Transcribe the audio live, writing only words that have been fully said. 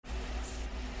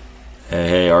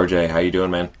Hey, RJ, how you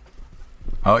doing, man?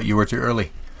 Oh, you were too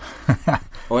early. I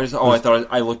thought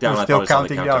I looked down. We're I still thought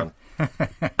it was counting down.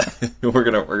 We're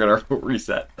gonna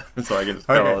reset so I can just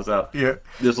cut all this out. Yeah,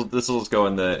 this will just go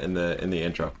in the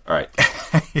intro. All right.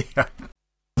 yeah.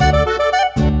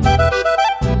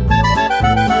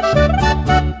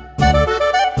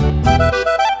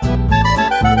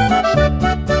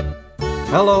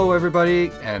 Hello,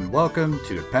 everybody, and welcome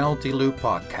to the Penalty Loop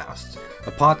Podcast,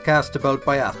 a podcast about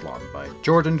biathlon by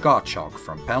Jordan Gottschalk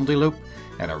from Penalty Loop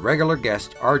and a regular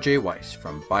guest, RJ Weiss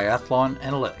from Biathlon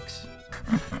Analytics.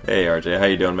 Hey, RJ, how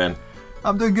you doing, man?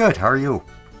 I'm doing good. How are you?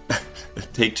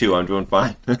 Take two. I'm doing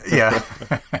fine. Yeah.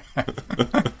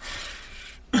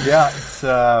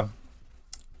 Yeah,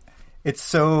 it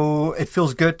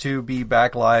feels good to be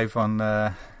back live on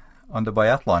the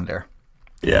biathlon there.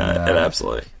 Yeah, and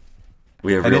absolutely.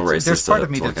 We have real races. There's part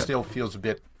of me that still feels a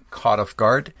bit caught off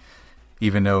guard,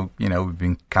 even though, we've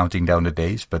been counting down the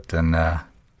days. But then,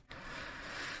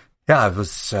 it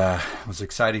was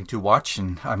exciting to watch.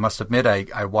 And I must admit,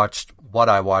 I watched what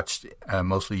I watched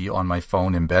mostly on my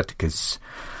phone in bed because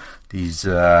these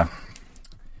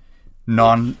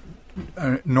North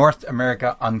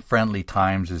America unfriendly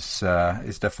times is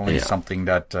definitely something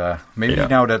that maybe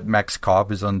now that Max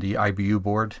Cobb is on the IBU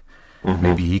board. Mm-hmm.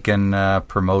 Maybe he can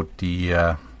promote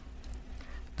the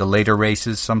later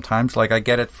races sometimes. Like, I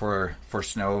get it for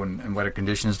snow and weather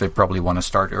conditions. They probably want to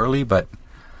start early, but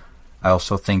I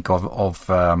also think of Auf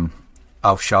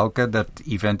Schalke, that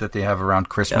event that they have around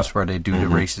Christmas where they do the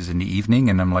races in the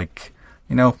evening. And I'm like,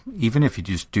 even if you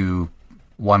just do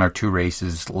one or two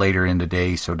races later in the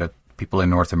day so that people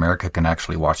in North America can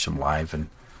actually watch them live. And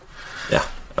yeah,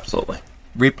 absolutely.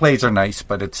 Replays are nice,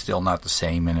 but it's still not the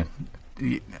same. And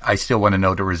I still want to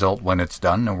know the result when it's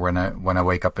done or when I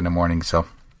wake up in the morning. So,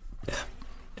 yeah,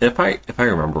 if I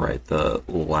remember right, the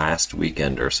last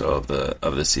weekend or so of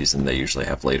the season, they usually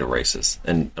have later races,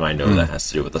 and I know that has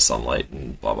to do with the sunlight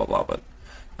and blah blah blah. But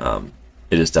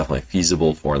it is definitely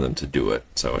feasible for them to do it.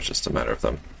 So it's just a matter of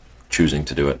them choosing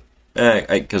to do it.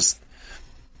 Because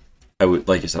I would,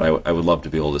 like you said, I would love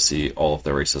to be able to see all of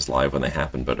the races live when they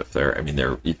happen. But if they're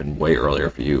even way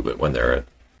earlier for you. But when they're at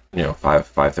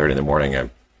 5:30 in the morning,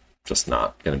 I'm just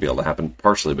not going to be able to happen.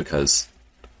 Partially because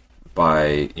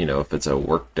by if it's a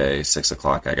work day, 6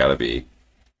 o'clock, I gotta be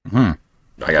moving.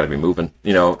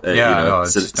 Sitting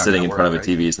in front of a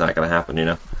TV is not going to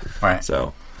happen. Right.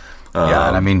 So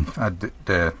and I mean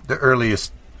the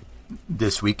earliest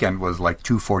this weekend was like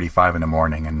 2:45 in the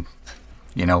morning, and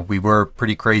we were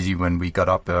pretty crazy when we got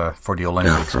up for the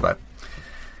Olympics, but.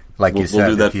 Like you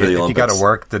said, if you got to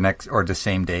work the next or the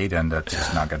same day, then that's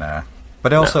just not gonna.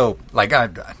 But also,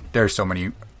 there's so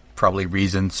many probably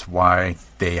reasons why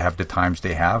they have the times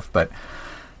they have. But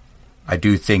I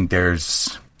do think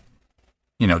there's,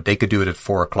 they could do it at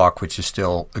 4 o'clock, which is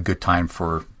still a good time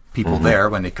for people there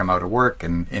when they come out of work.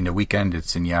 And in the weekend,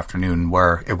 it's in the afternoon,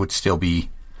 where it would still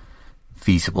be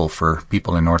feasible for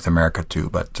people in North America too.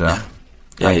 But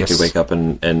you could wake up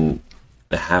and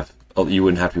have. You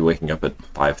wouldn't have to be waking up at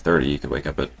 5:30. You could wake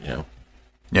up at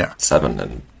 7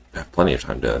 and have plenty of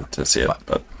time to see it.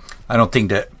 But I don't think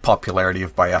the popularity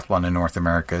of biathlon in North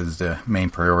America is the main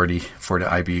priority for the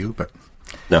IBU. But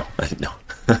no,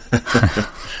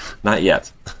 not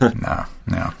yet. No.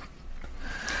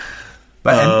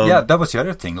 But that was the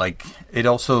other thing. Like, it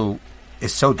also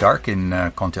is so dark in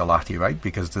Kontiolahti, right?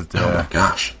 Because of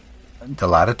the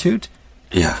latitude.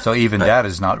 Yeah. So even that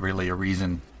is not really a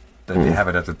reason that they have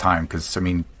it at the time, because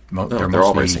they're mostly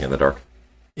all racing in the dark.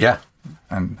 Yeah,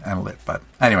 and lit. But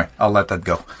anyway, I'll let that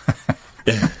go.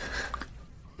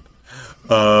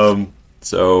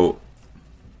 So,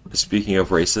 speaking of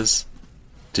races,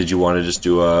 did you want to just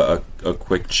do a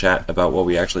quick chat about what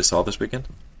we actually saw this weekend?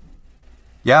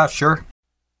 Yeah, sure.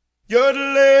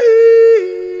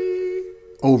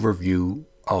 Overview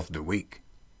of the week,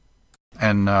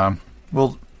 and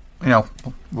we'll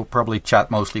probably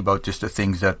chat mostly about just the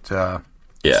things that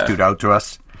stood out to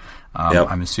us.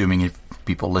 I'm assuming if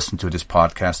people listen to this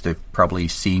podcast, they've probably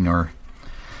seen or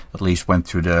at least went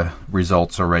through the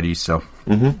results already. So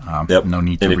no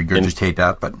need to regurgitate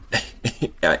that. But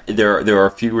there are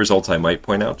a few results I might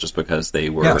point out just because they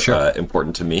were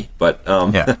important to me. But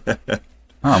I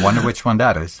wonder which one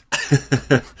that is.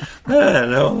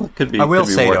 No, it could be. I will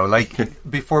say though,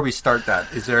 before we start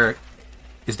that, is there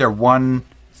one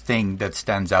thing that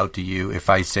stands out to you if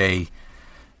I say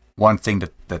one thing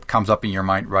that comes up in your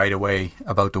mind right away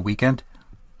about the weekend?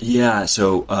 Yeah,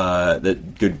 so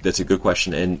that's a good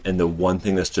question. And the one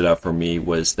thing that stood out for me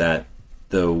was that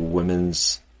the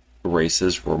women's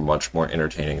races were much more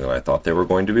entertaining than I thought they were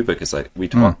going to be, because we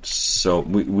talked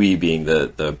we being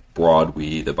the broad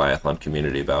the biathlon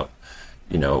community, about,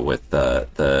 with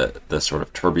the sort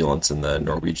of turbulence in the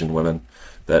Norwegian women,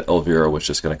 that Elvira was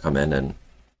just going to come in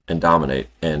and dominate,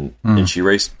 and she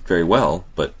raced very well,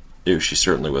 but she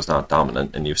certainly was not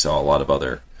dominant, and you saw a lot of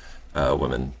other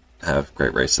women have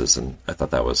great races, and I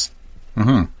thought that was,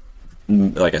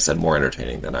 like I said, more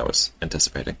entertaining than I was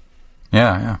anticipating.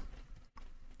 Yeah.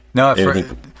 No,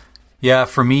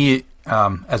 for me,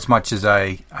 as much as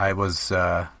I was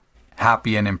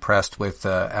happy and impressed with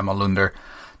Emma Lunder,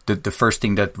 the first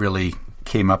thing that really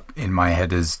came up in my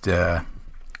head is the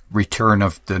return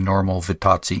of the normal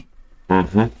Vittozzi.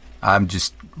 Mm-hmm. I'm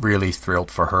just really thrilled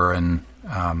for her, and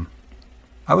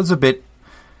I was a bit,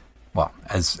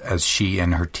 as she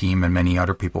and her team and many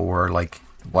other people were, like,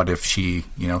 what if she,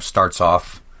 starts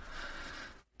off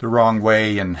the wrong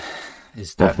way, and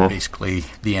is that basically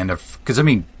the end of... Because, I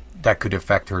mean, that could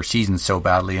affect her season so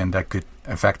badly, and that could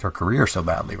affect her career so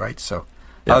badly, right? So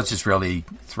I was just really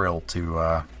thrilled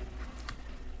to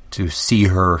see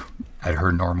her at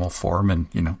her normal form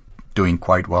and, doing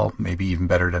quite well, maybe even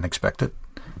better than expected.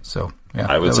 So, yeah.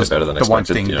 I would say better than expected. The one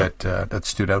thing that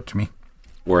stood out to me.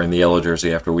 Wearing the yellow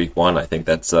jersey after week 1, I think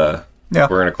that's... we're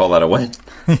going to call that a win.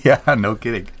 Yeah, no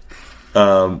kidding.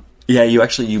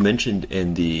 You mentioned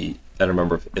in the... I don't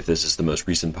remember if this is the most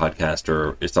recent podcast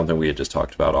or it's something we had just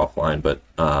talked about offline, but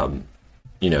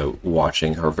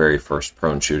watching her very first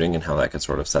prone shooting and how that could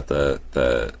sort of set the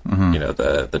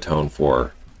tone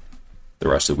for the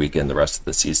rest of the weekend, the rest of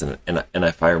the season. And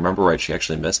if I remember right, she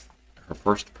actually missed her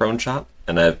first prone shot,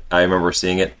 and I remember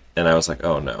seeing it, and I was like,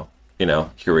 oh no,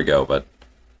 here we go. But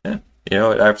it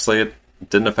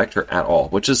didn't affect her at all,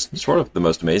 which is sort of the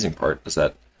most amazing part, is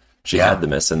that she had the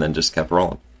miss and then just kept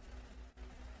rolling.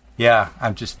 Yeah,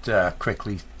 I'm just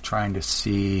quickly trying to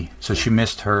see. So she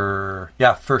missed her,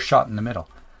 first shot in the middle.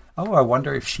 Oh, I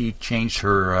wonder if she changed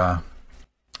her...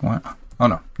 what? Oh,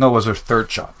 no. No, it was her third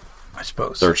shot, I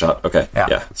suppose. Third shot, okay.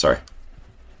 Yeah, sorry.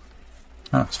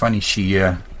 Oh, it's funny. She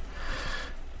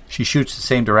shoots the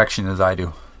same direction as I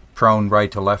do. Prone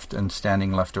right to left and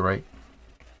standing left to right.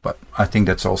 But I think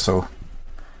that's also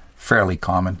fairly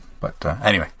common. But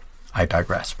anyway, I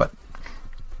digress. But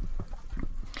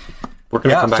we're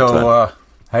going to come back to that.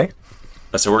 Hey?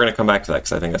 So we're going to come back to that,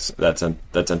 because I think that's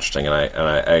interesting, and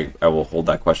I will hold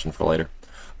that question for later.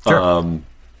 Sure.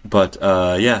 That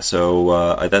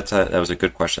was a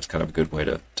good question. It's kind of a good way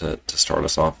to start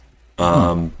us off.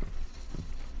 So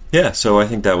I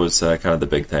think that was kind of the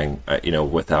big thing.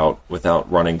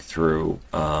 Without running through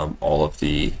all of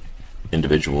the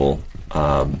individual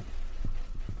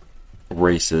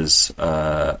races,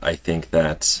 I think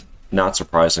that, not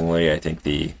surprisingly, I think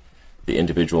the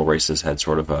individual races had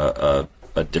sort of a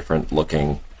different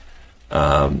looking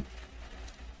top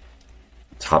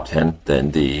 10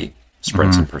 than the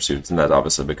sprints and pursuits, and that's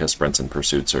obviously because sprints and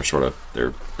pursuits are sort of,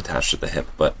 they're attached at the hip,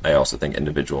 but I also think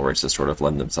individual races sort of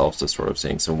lend themselves to sort of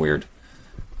seeing some weird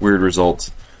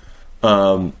results.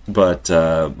 If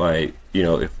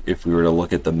we were to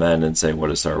look at the men and say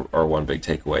what is our one big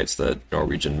takeaway, it's that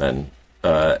Norwegian men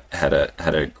had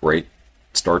a great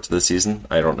start to the season.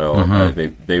 I don't know,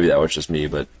 maybe that was just me,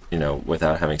 but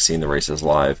without having seen the races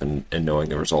live and knowing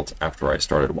the results after I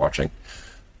started watching,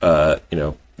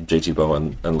 JT Bow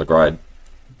and Legride,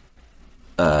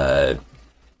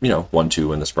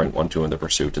 1-2 in the sprint, 1-2 in the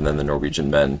pursuit, and then the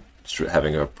Norwegian men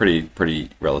having a pretty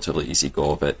relatively easy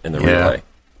go of it in the relay.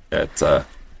 It's and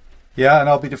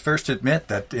I'll be the first to admit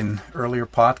that in earlier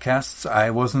podcasts I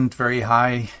wasn't very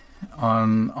high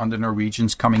on the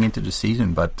Norwegians coming into the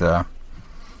season, but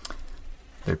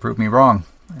they proved me wrong,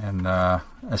 and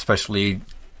especially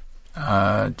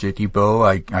JT Bow.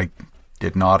 I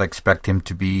did not expect him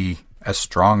to be as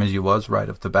strong as he was right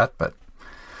off the bat, but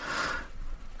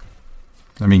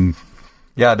I mean,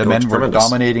 the men were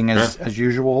dominating as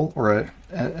usual, or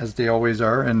as they always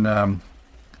are, and I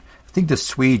think the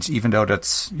Swedes, even though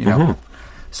that's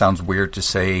sounds weird to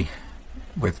say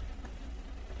with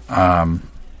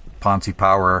Ponzi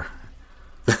Power,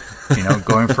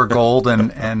 going for gold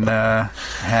and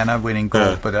Hannah winning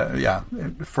gold, but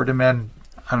for the men,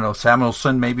 I don't know,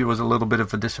 Samuelsson maybe was a little bit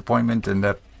of a disappointment, and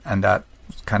that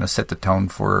kind of set the tone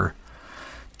for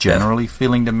generally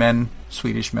feeling the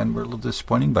Swedish men were a little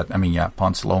disappointing. But I mean,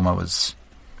 Ponce Loma was,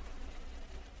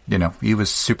 he was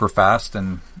super fast,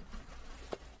 and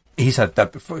he's had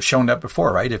that shown that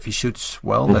before, right? If he shoots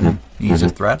well, then he's a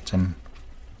threat, and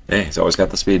he's always got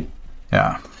the speed.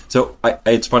 Yeah. So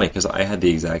it's funny, because I had the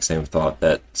exact same thought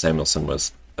that Samuelsson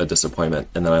was a disappointment,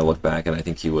 and then I look back and I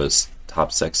think he was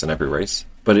top 6 in every race.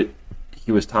 But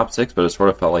he was top 6, but it sort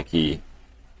of felt like he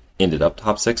ended up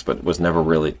top 6, but was never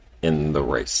really in the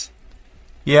race.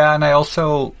 Yeah, and I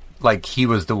also, like, he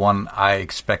was the one I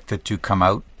expected to come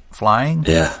out flying.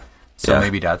 Yeah. So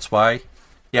maybe that's why.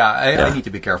 Yeah, I need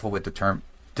to be careful with the term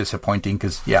disappointing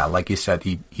because, yeah, like you said,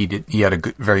 he had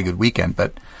a very good weekend,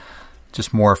 but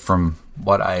just more from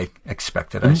what I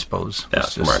expected, I suppose. Yeah,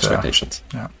 from our expectations.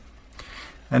 Yeah.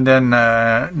 And then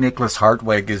Niklas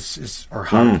Hartweg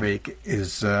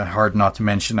is hard not to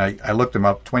mention. I looked him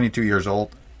up, 22 years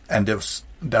old, and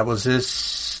that was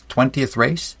his 20th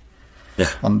race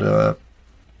on the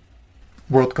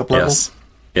World Cup level. Yes.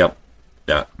 Yep.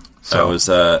 Yeah. So it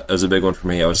was a big one for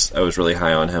me. I was really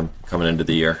high on him coming into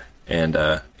the year, and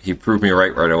he proved me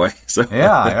right away. So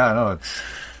I know.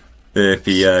 If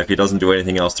he doesn't do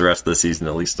anything else the rest of the season,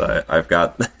 at least I've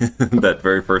got that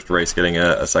very first race getting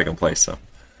a second place. So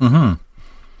yeah,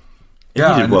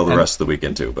 he did well the rest of the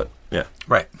weekend too. But yeah,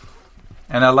 right.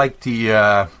 And I like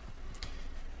the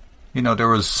there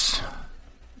was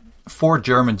 4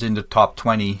 Germans in the top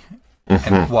 20,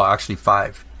 and well, actually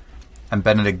 5. And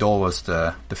Benedict Doll was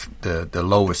the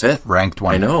lowest ranked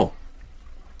one. I know.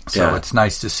 So it's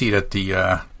nice to see that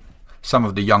the some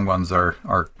of the young ones are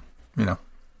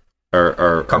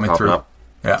coming through. Up.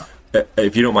 Yeah.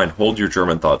 If you don't mind, hold your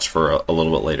German thoughts for a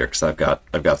little bit later because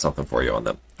I've got something for you on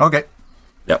them. Okay.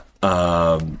 Yep.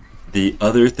 The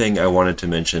other thing I wanted to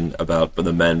mention about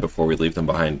the men before we leave them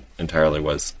behind entirely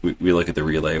was we look at the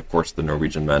relay. Of course, the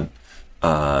Norwegian men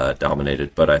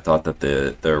dominated, but I thought that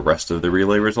the rest of the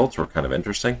relay results were kind of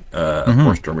interesting. Of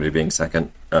course, Germany being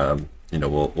second.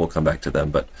 We'll come back to them,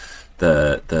 but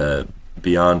the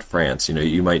beyond France,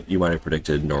 you might have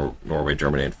predicted Norway,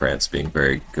 Germany, and France being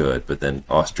very good, but then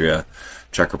Austria,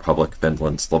 Czech Republic,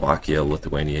 Finland, Slovakia,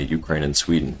 Lithuania, Ukraine, and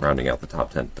Sweden rounding out the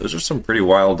top 10. Those are some pretty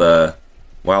wild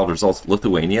results.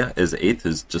 Lithuania is 8th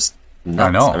is just nuts.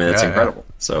 I know. I mean, that's incredible.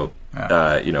 So,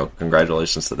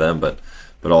 congratulations to them, but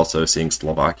also seeing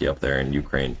Slovakia up there and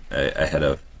Ukraine ahead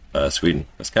of Sweden.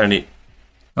 That's kind of neat.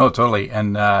 Oh, totally.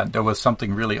 And there was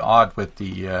something really odd with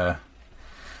the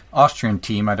Austrian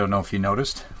team. I don't know if you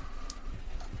noticed.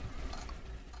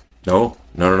 No.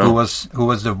 Who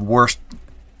was the worst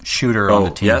shooter on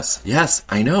the team? Yes,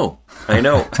 I know. I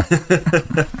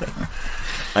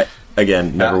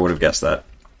never would have guessed that.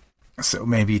 So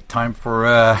maybe time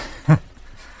for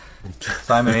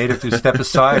Simon Eder to step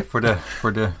aside for the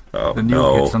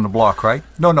new kids on the block, right?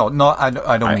 No. I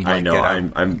don't mean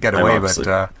get away,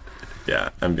 but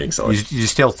I'm being silly. You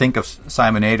still think of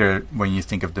Simon Eder when you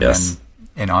think of the men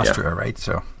in Austria, right?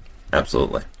 So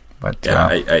absolutely. But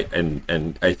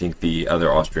I think the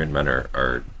other Austrian men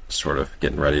are sort of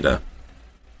getting ready to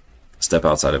step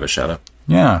outside of his shadow.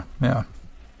 Yeah.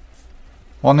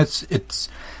 Well, and it's.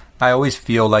 I always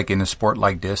feel like in a sport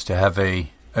like this to have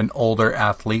an older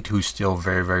athlete who's still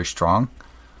very, very strong,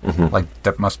 like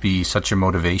that must be such a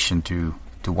motivation to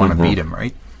want to beat him,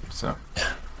 right? So,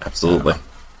 absolutely.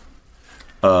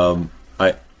 I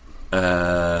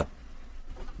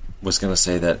was going to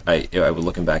say that I was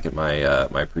looking back at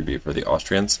my preview for the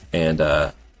Austrians, and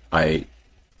I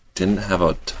didn't have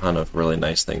a ton of really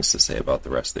nice things to say about the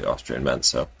rest of the Austrian men,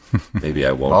 so maybe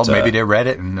I won't. Well, maybe they read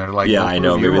it and they're like, "Yeah, I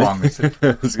know." Maybe wrong.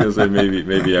 I was going to say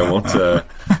maybe I won't.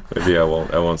 Maybe I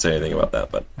won't say anything about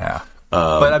that. But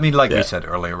but I mean, like we said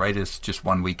earlier, right? It's just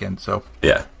one weekend, so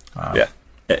yeah.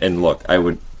 And look, I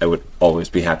would always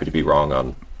be happy to be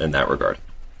wrong in that regard.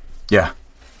 Yeah,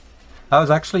 I was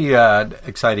actually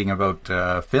exciting about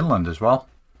Finland as well.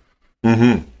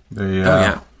 I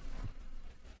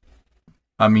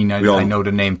mean, I know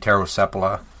the name Tero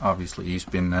Seppala. Obviously, he's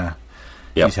been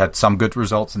he's had some good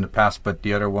results in the past, but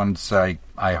the other ones I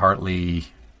hardly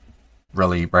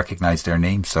really recognize their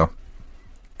names. So,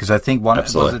 because I think one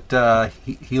was it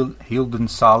Hilden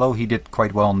Salo. He did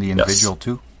quite well in the individual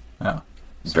too. Yeah,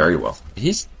 very well.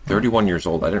 He's 31 years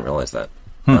old. I didn't realize that.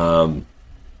 So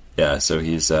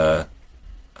he's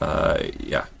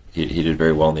he did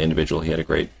very well in the individual. He had a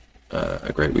great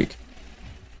week.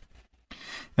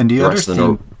 And the other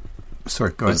thing...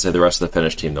 Sorry, go ahead. I'd say the rest of the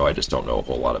Finnish team, though, I just don't know a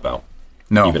whole lot about.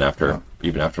 No. Even after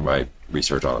my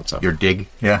research on it. So. Your dig,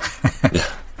 yeah.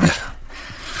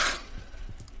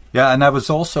 Yeah, and I was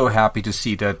also happy to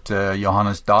see that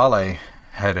Johannes Dahle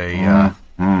had a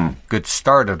good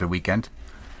start of the weekend.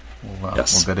 We'll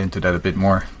get into that a bit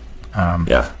more.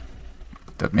 That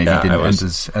maybe didn't end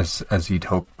as he'd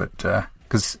hoped, but...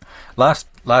 Because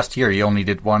last year he only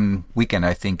did one weekend,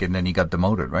 I think, and then he got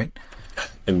demoted, right?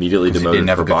 Immediately demoted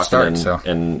for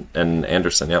Bakken and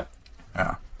Anderson. Yep.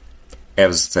 Yeah. I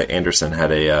was to say Anderson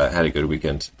had a good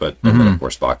weekend, but then of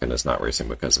course Bakken is not racing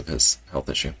because of his health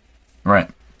issue. Right.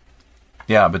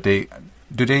 Yeah, but I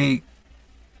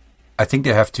think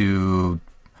they have to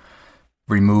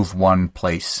remove one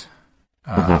place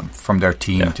from their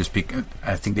team. Yeah. Just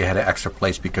I think they had an extra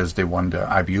place because they won the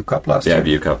IBU Cup last year.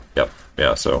 The IBU Cup, yep.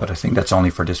 Yeah, so. But I think that's only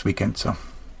for this weekend, so.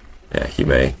 Yeah, he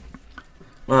may.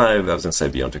 Well, I was going to say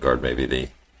Bjørntegård, maybe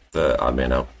the odd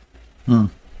man out.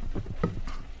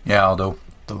 Yeah, although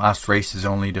the last race is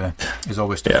always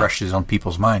the freshest on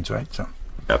people's minds, right? So.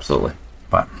 Absolutely.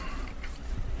 But.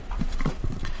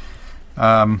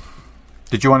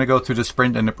 Did you want to go through the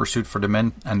sprint and the pursuit for the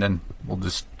men, and then we'll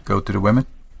just go to the women?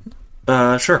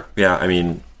 Sure. Yeah, I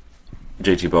mean,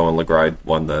 JT Bowe and Legride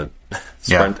won the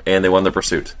sprint and they won the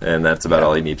pursuit, and that's about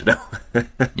all you need to know.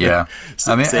 Yeah.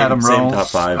 I mean, Adam same Ronalds, top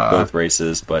five, both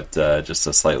races, but just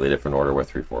a slightly different order with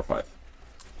 3, 4, 5.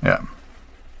 Yeah.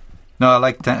 No, I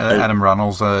liked Adam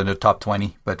Ronalds, the top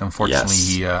 20, but unfortunately,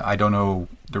 he, I don't know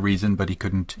the reason, but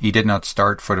he did not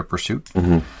start for the pursuit.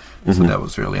 So that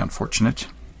was really unfortunate.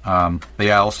 But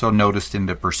I also noticed in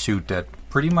the pursuit that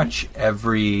pretty much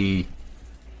every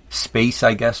space,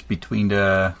 I guess, between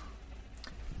the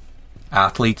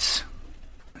athletes,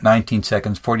 19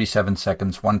 seconds, 47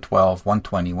 seconds, 112,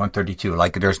 120, 132.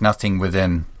 Like, there's nothing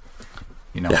within,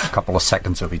 a couple of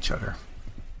seconds of each other.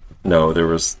 No, there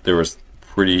was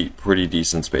pretty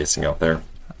decent spacing out there.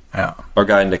 Yeah. Our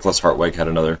guy Niklas Hartweg had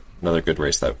another good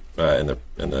race that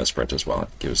in the sprint as well. I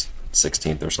think he was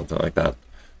 16th or something like that.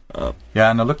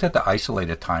 Yeah, and I looked at the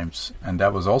isolated times, and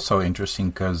that was also interesting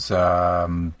because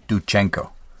Dudchenko.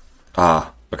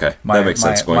 Ah, okay. That makes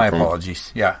sense. My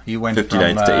apologies. Yeah, he went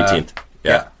 59th to 18th.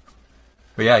 Yeah.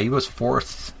 But yeah, he was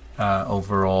 4th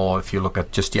overall if you look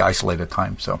at just the isolated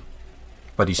time. So,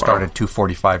 but he started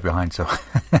 2:45 behind. So,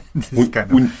 this is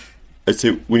kind of.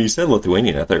 When you said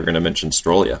Lithuanian, I thought you were going to mention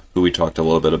Strolia, who we talked a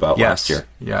little bit about last year.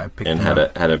 Yeah, I picked and him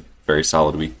had a very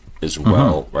solid week as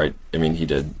well, right? I mean, he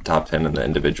did top 10 in the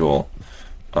individual,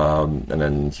 and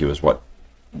then he was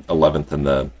 11th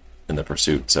in the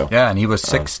pursuit. So yeah, and he was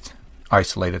 6th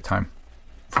isolated time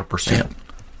for pursuit. Man.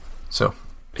 So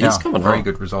he's coming very home.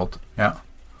 good result. Yeah,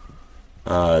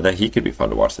 that he could be fun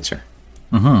to watch this year.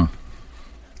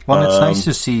 Well, it's nice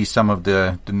to see some of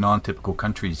the non-typical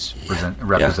countries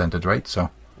represented, right?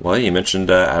 So, well, you mentioned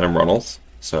Adam Runnels,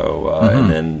 so and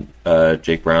then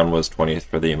Jake Brown was 20th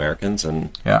for the Americans,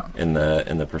 and in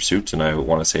the pursuit, and I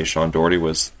want to say Sean Doherty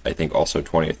was, I think, also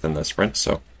 20th in the sprint.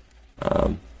 So,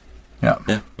 we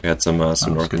had some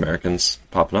North good. Americans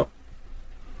popping up.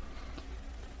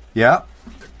 Yeah,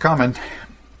 coming.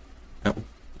 Yep.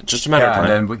 Just a matter of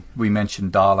time. And then we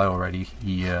mentioned Dala already.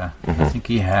 He, I think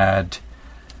he had.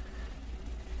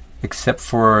 Except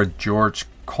for George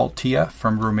Coltia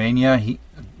from Romania,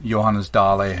 Johannes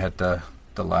Dale had the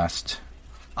last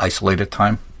isolated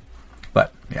time.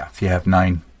 But yeah, if you have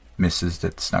 9 misses,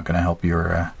 that's not going to help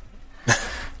your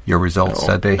results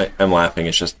that day. I'm laughing.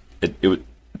 It's just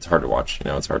it's hard to watch.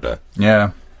 It's hard to.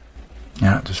 Yeah,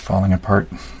 just falling apart.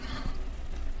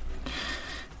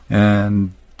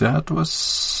 And that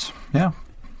was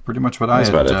pretty much what I had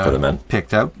about it for the men.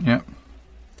 Picked out. Yeah,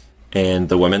 and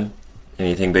the women.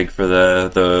 Anything big for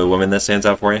the women that stands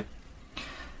out for you?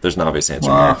 There's an obvious answer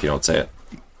here if you don't say it.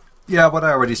 Yeah, what I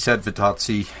already said,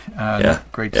 Vittozzi.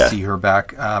 Great to see her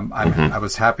back. I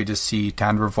was happy to see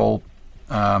Tandrevold,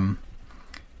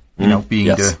 being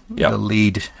the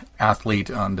lead athlete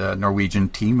on the Norwegian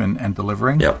team and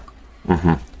delivering. Yep.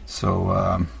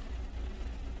 So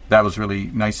that was really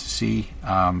nice to see.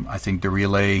 I think the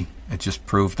relay, it just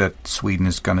proved that Sweden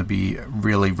is going to be a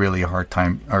really, really hard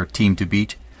team to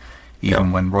beat.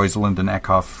 Even when Roiseland and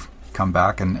Eckhoff come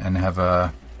back and have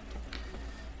are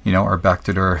back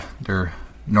to their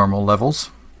normal levels.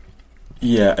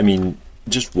 Yeah, I mean,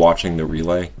 just watching the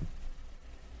relay,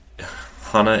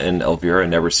 Hanna and Elvira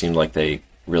never seemed like they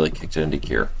really kicked it into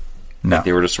gear. No. Like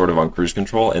they were just sort of on cruise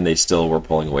control, and they still were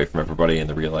pulling away from everybody in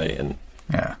the relay, and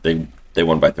they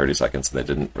won by 30 seconds, and they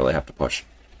didn't really have to push.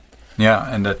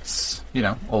 Yeah, and that's,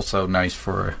 also nice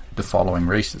for the following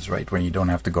races, right? When you don't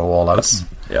have to go all out.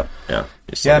 Yes. Yeah.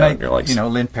 You still got your legs.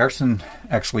 Lynn Persson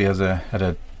actually had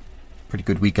a pretty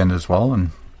good weekend as well.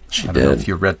 And I don't know if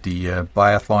you read the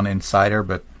Biathlon Insider,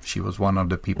 but she was one of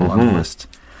the people on the list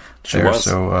there.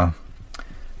 So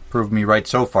proved me right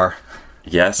so far.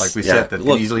 Yes. Like we said, that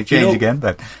can easily change again.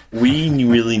 But we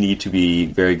really need to be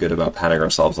very good about patting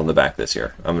ourselves on the back this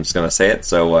year. I'm just going to say it.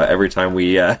 So every time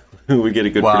we get a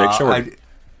good prediction.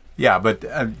 But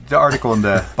the article in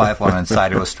the Biathlon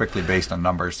Insider was strictly based on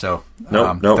numbers, so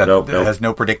that has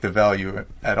no predictive value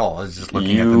at all. It's just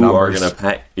looking at the numbers.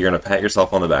 You're gonna pat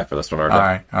yourself on the back for this one, aren't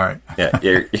you? All right.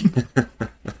 Yeah.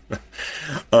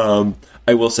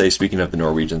 I will say, speaking of the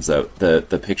Norwegians, though,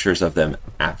 the pictures of them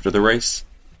after the race,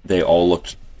 they all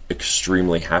looked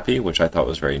extremely happy, which I thought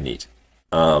was very neat.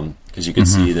 Because you could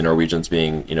see the Norwegians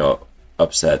being,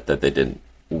 upset that they didn't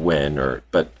win,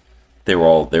 but they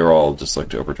were all just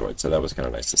looked overjoyed. So that was kind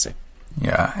of nice to see.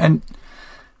 Yeah, and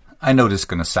I know this is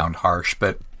going to sound harsh,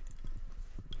 but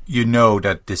you know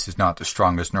that this is not the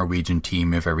strongest Norwegian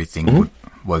team if everything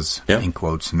was, in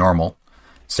quotes, normal.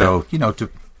 So, to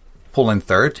pull in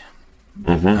third,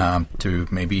 to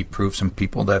maybe prove some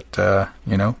people that,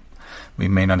 we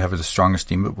may not have the strongest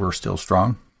team, but we're still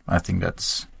strong. I think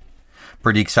that's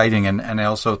pretty exciting. And I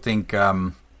also think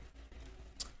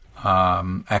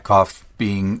Eckhoff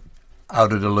being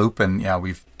out of the loop, and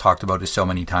we've talked about this so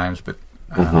many times, but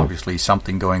obviously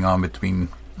something going on between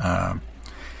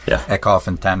Eckhoff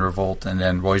and Tandervold, and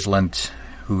then Royceland,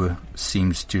 who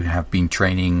seems to have been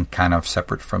training kind of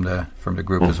separate from the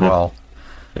group as well.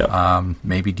 Yep.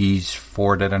 Maybe these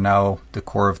four that are now the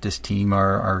core of this team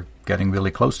are getting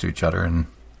really close to each other, and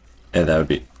that would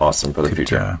be awesome for the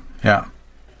future.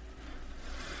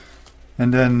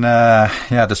 And then,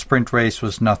 the sprint race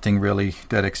was nothing really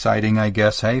that exciting, I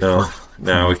guess. Hey,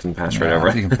 no, we can pass right over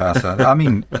it. We can pass that. I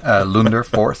mean, Lunder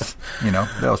fourth. That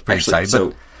was pretty exciting.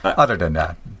 So, but other than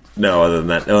that, no.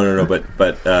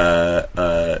 But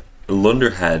Lunder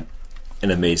had an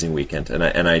amazing weekend, and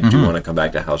I do want to come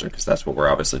back to Hauser because that's what we're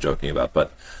obviously joking about.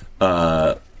 But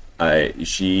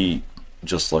she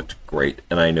just looked great,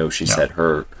 and I know she set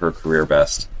her career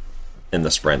best in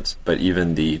the sprint, but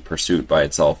even the pursuit by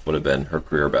itself would have been her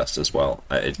career best as well.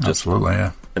 Absolutely,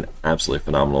 an absolutely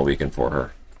phenomenal weekend for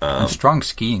her. And strong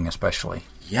skiing, especially.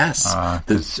 Yes,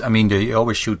 they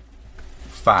always shoot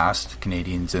fast,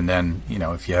 Canadians, and then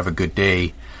if you have a good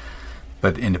day.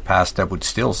 But in the past, that would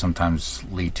still sometimes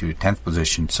lead to 10th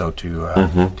position. So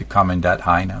to come in that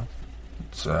high now,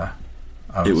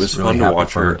 it was really fun to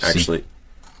watch her. Actually,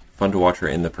 fun to watch her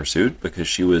in the pursuit because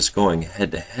she was going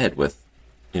head to head with,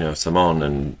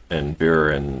 Simone and Beer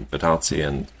and Vittozzi,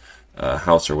 and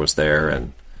Hauser was there,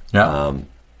 and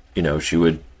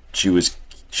she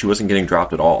wasn't getting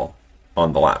dropped at all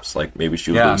on the laps. Like maybe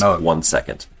she would lose 1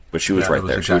 second, but she was right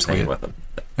there. She was hanging with them.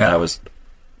 That was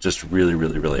just really,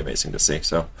 really, really amazing to see.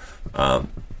 So, that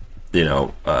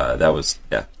was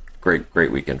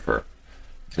great weekend for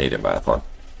Canadian biathlon.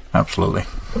 Absolutely.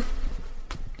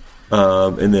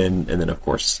 And then of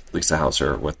course Lisa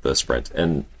Hauser with the sprint,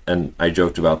 and I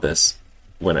joked about this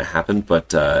when it happened,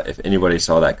 but if anybody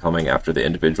saw that coming after the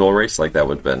individual race, like that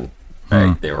would have been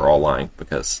they were all lying,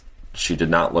 because she did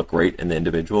not look great in the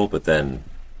individual, but then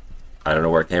I don't know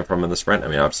where it came from in the sprint. I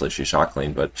mean, obviously she shot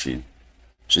clean, but she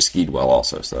skied well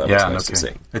also, so that was nice to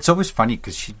see. It's always funny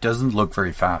because she doesn't look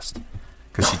very fast,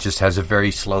 because she just has a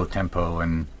very slow tempo,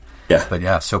 and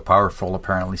so powerful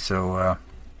apparently. So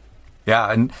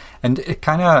and it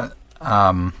kind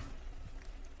of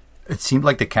it seemed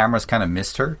like the cameras kind of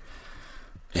missed her.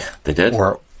 Yeah, they did.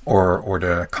 Or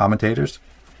the commentators,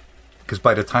 because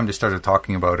by the time they started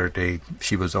talking about her,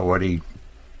 she was already,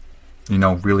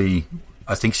 really.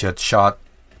 I think she had shot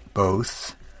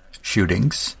both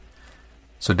shootings.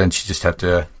 So then she just had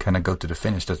to kind of go to the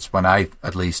finish. That's when I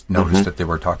at least noticed that they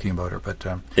were talking about her. But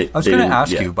I was going to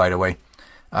ask you, by the way.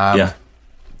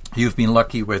 You've been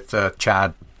lucky with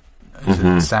Chad. Is it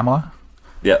Samla?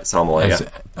 Yeah,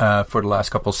 Samla. For the last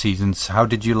couple of seasons, how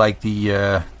did you like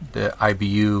the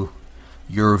IBU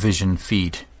Eurovision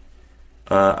feed?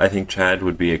 I think Chad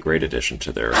would be a great addition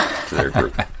to their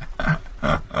group.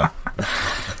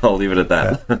 I'll leave it at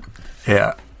that.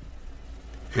 Yeah,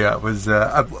 it was.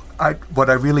 What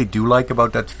I really do like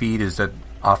about that feed is that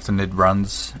often it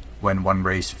runs when one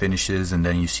race finishes, and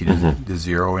then you see the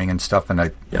zeroing and stuff. And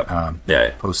I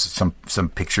posted some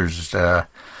pictures on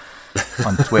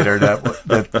Twitter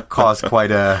that caused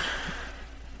quite a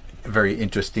very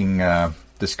interesting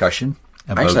discussion.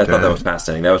 Actually, I thought that was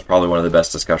fascinating. That was probably one of the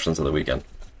best discussions of the weekend.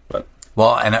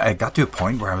 Well, and I got to a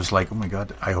point where I was like, oh my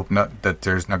God, I hope not that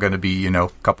there's not going to be, a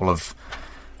couple of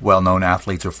well-known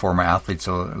athletes or former athletes.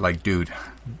 So like, dude,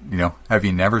 have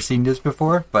you never seen this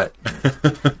before? But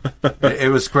it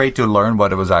was great to learn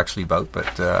what it was actually about.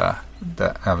 But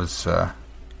that I was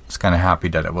kind of happy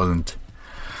that it wasn't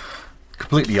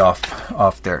completely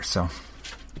off there. So,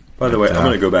 by the way, I'm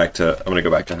going to go back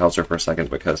to Hauser for a second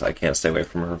because I can't stay away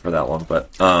from her for that long. But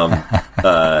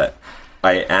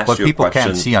I asked what you a question. What people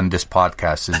can't see on this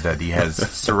podcast is that he has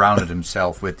surrounded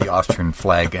himself with the Austrian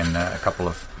flag and a couple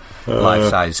of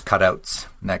life-size cutouts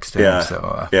next to him.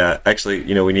 So, actually,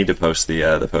 we need to post the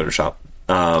Photoshop.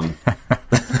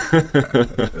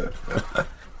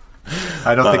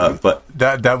 I don't think but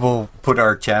that will put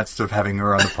our chance of having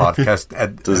her on the podcast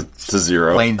at to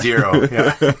zero. Plain zero.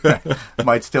 Yeah.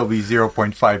 Might still be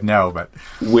 0.5 now, but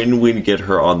when we get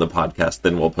her on the podcast,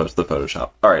 then we'll post the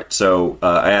Photoshop. All right. So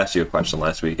I asked you a question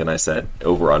last week, and I said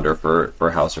over under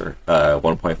for Hauser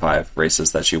 1.5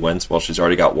 races that she wins. Well, she's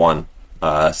already got one.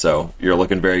 So you're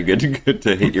looking very good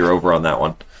to hit your over on that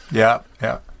one. Yeah.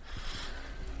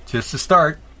 Just a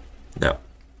start. Yeah.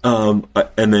 And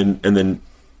then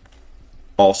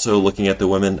also looking at the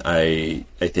women, I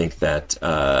think that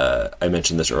I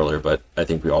mentioned this earlier, but I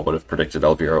think we all would have predicted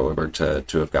Elvia Oeberg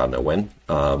to have gotten a win,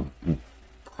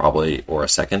 probably, or a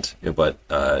second, but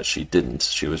she didn't.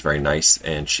 She was very nice,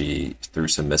 and she threw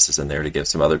some misses in there to give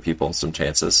some other people some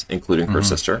chances, including her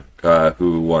sister,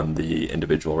 who won the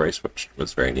individual race, which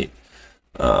was very neat.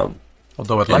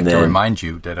 Although I'd like to remind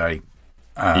you that I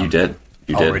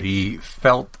already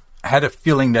had a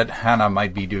feeling that Hannah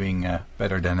might be doing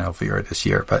better than Elvia this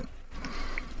year, but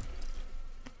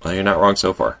well, you're not wrong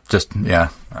so far. Just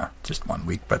 1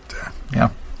 week, but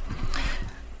yeah.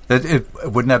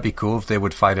 Wouldn't that be cool if they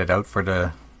would fight it out for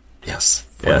the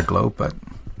the globe? But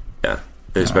yeah,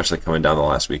 especially coming down the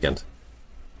last weekend.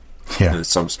 Yeah, and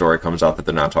some story comes out that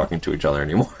they're not talking to each other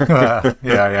anymore.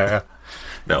 Yeah.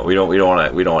 No, we don't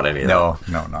want any of that.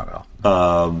 No, not at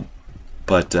all.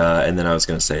 But and then I was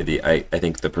going to say I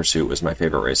think the Pursuit was my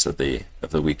favorite race of the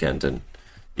weekend, and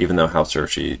even though Hauser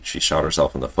she shot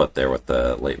herself in the foot there with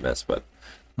the late miss, but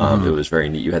it was very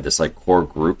neat. You had this like core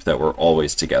group that were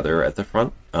always together at the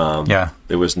front.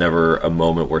 There was never a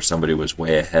moment where somebody was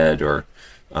way ahead or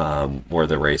where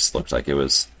the race looked like it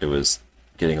was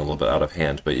getting a little bit out of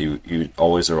hand. But you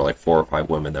always, there were like 4 or 5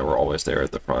 women that were always there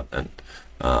at the front, and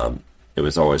it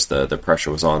was always the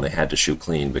pressure was on. They had to shoot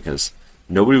clean because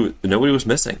nobody was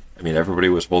missing. I mean, everybody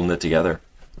was holding it together.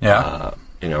 Yeah.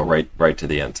 Right to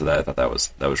the end. So I thought that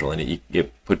was really neat.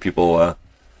 You put people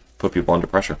under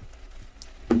pressure.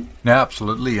 Yeah,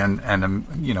 absolutely, and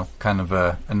kind of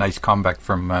a nice comeback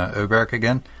from Oeberg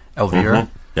again, Elvia.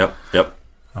 Mm-hmm. Yep.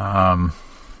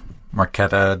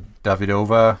 Marketa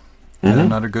Davidova had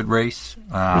another good race.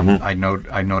 I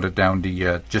noted down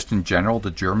the just in general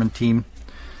the German team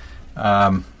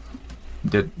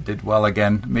did well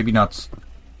again. Maybe not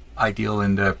ideal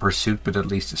in the Pursuit, but at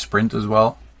least the sprint as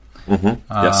well.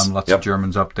 Mm-hmm. Lots of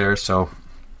Germans up there, so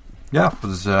yeah, it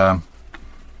was.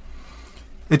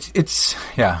 It's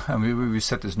I mean, we've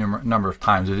said this number of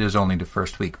times. It is only the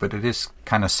first week, but it is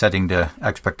kind of setting the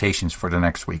expectations for the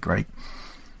next week, right?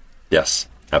 Yes,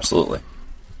 absolutely.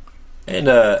 And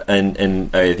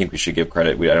I think we should give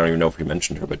credit. I don't even know if we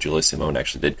mentioned her, but Julie Simone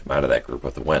actually did come out of that group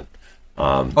with a win.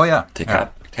 To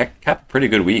cap a pretty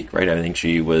good week, right? I think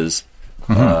she was,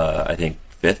 I think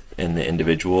 5th in the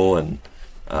individual, and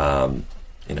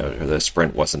the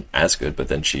sprint wasn't as good, but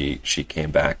then she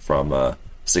came back from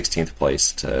 16th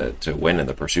place to win in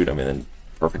the Pursuit. I mean,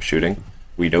 perfect shooting.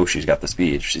 We know she's got the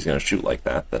speed. If she's going to shoot like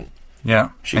that, then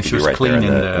she could be right there in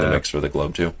the mix for the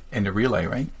globe too. In the relay,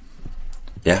 right?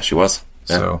 Yeah, she was.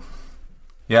 Yeah.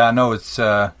 So, it's.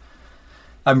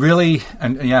 I'm really,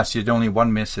 and yes, she had only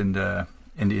 1 miss in the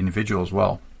individual as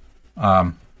well.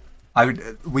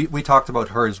 We talked about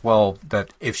her as well,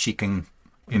 that if she can,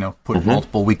 put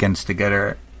multiple weekends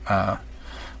together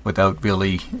without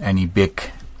really any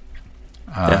big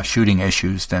shooting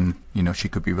issues, then she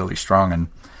could be really strong. And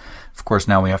of course,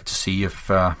 now we have to see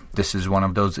if this is one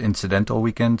of those incidental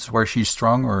weekends where she's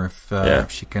strong, or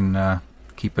if she can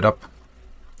keep it up.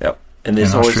 Yep. And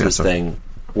there's always this thing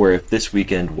where if this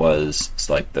weekend was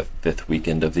like the 5th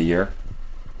weekend of the year,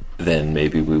 then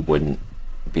maybe we wouldn't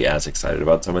be as excited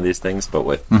about some of these things. But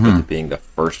with it being the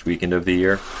first weekend of the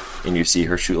year, and you see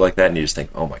her shoot like that, and you just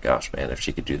think, oh my gosh, man, if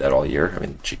she could do that all year, I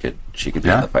mean, she could be in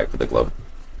the fight for the globe.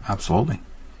 Absolutely.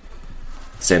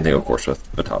 Same thing, of course,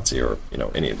 with Vittozzi or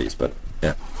any of these, but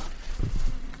yeah.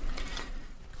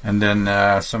 And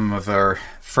then some of our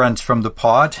friends from the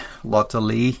pod, Lotte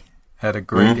Lee, had a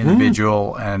great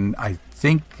individual, and I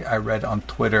think I read on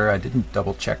Twitter, I didn't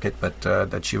double check it, but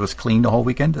that she was clean the whole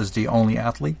weekend as the only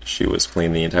athlete. She was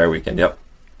clean the entire weekend. Yep,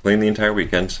 clean the entire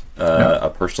weekend. A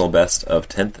personal best of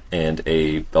 10th and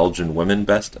a Belgian women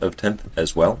best of 10th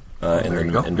as well in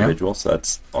the individual. So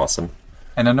that's awesome.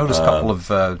 And I noticed a couple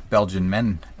of Belgian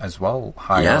men as well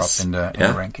higher up in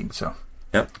the ranking. So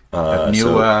yep, that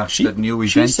new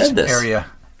event area.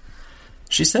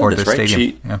 She said this,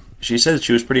 right? She said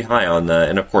she was pretty high on the,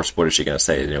 and of course, what is she going to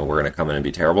say? We're going to come in and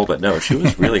be terrible, but no, she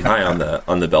was really high on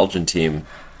the Belgian team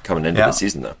coming into the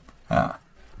season, though. I'll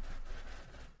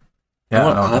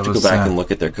have to go back and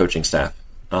look at their coaching staff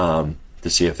to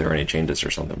see if there are any changes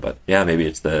or something. But yeah, maybe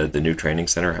it's the new training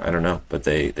center. I don't know, but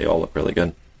they all look really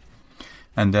good.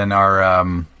 And then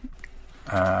our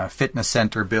fitness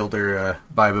center builder,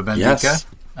 Biba Bendica.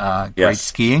 Great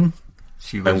skiing.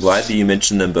 I'm glad that you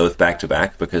mentioned them both back to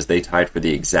back because they tied for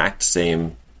the exact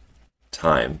same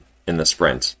time in the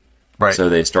sprint. Right. So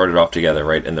they started off together,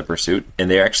 right, in the pursuit,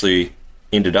 and they actually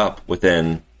ended up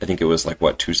within, I think it was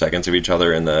 2 seconds of each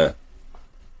other in the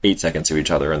 8 seconds of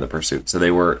each other in the pursuit. So they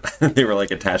were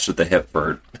attached at the hip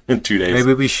for 2 days.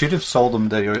 Maybe we should have sold them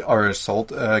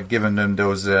given them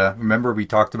those. Remember we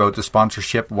talked about the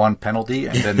sponsorship, one penalty,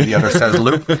 and then the other says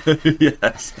loop.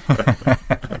 Yes.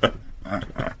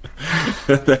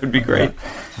 That would be great.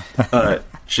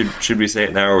 Should we say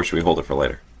it now or should we hold it for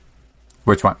later?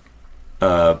 Which one?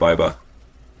 Biba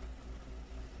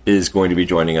is going to be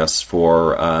joining us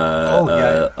for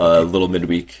a little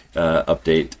midweek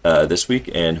update this week,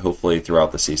 and hopefully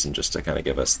throughout the season, just to kind of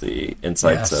give us the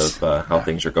insights of how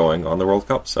things are going on the World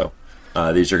Cup. So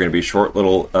these are going to be short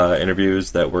little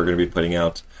interviews that we're going to be putting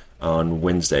out on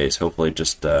Wednesdays. Hopefully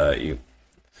just you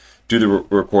do the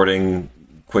recording,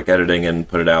 quick editing, and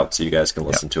put it out so you guys can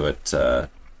listen to it.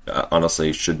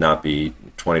 Honestly, should not be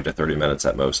 20 to 30 minutes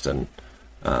at most, and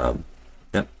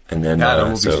and then that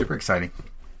will be super exciting.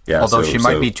 Yeah, although she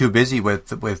might be too busy with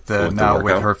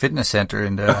her fitness center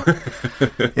in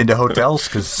the hotels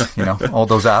because all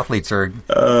those athletes are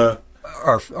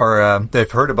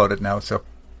they've heard about it now. So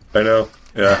I know,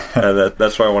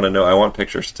 that's why I want to know. I want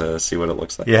pictures to see what it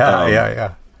looks like.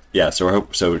 Yeah. So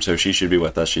she should be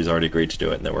with us. She's already agreed to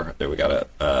do it, and then we got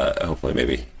hopefully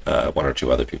maybe one or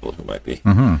two other people who might be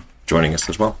joining us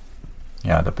as well.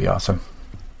 Yeah, that'd be awesome.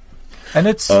 And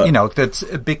it's that's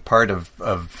a big part of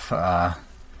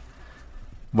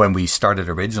when we started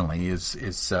originally is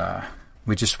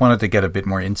we just wanted to get a bit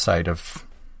more insight of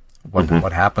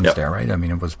what happens there, right? I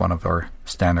mean, it was one of our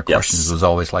standard questions. It was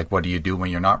always like, what do you do when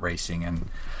you're not racing, and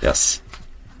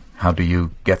how do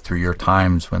you get through your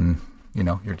times when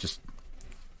you're just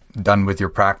done with your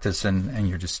practice and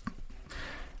you're just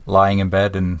lying in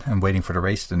bed and waiting for the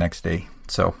race the next day.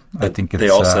 So I think they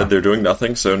all said they're doing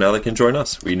nothing, so now they can join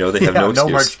us. We know they have no excuse. No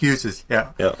more excuses.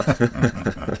 Yeah.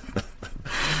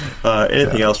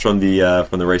 Anything else from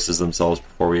the races themselves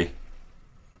before we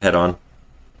head on?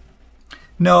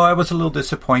 No, I was a little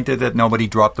disappointed that nobody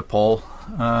dropped the pole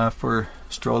for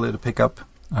Stroller to pick up.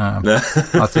 I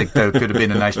think that could have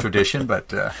been a nice tradition,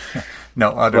 but no.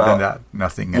 Other than that,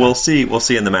 nothing. We'll see. We'll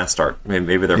see in the mass start.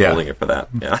 Maybe they're holding it for that.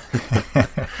 Yeah.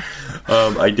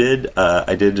 I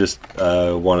did just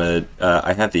want to.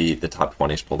 I have the top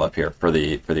 20s pulled up here for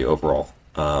the overall.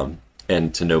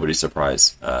 And to nobody's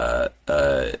surprise,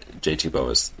 JT Bow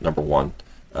is number one.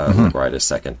 Bride is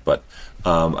second. But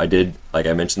I did, like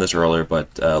I mentioned this earlier,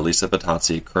 but Lisa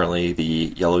Vittozzi, currently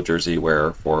the yellow jersey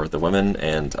wearer for the women,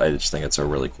 and I just think it's a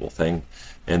really cool thing.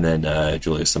 And then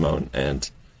Julia Simone and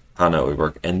Hanna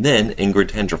Oeberg, and then Ingrid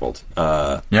Tendreveld,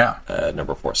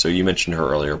 number 4. So you mentioned her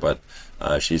earlier, but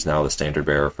she's now the standard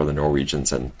bearer for the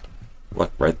Norwegians, and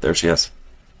look, right there she is.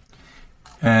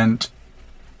 And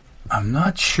I'm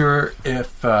not sure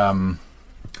if...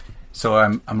 So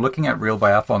I'm looking at Real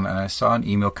Biathlon, and I saw an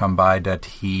email come by that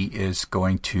he is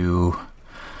going to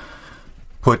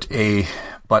put a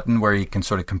button where you can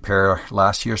sort of compare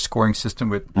last year's scoring system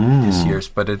with this year's,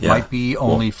 but it might be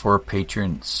only for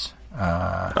patrons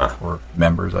or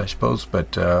members, I suppose.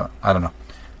 But I don't know.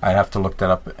 I'd have to look that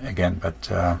up again. But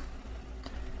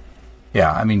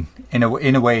I mean, in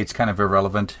a way, it's kind of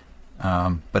irrelevant.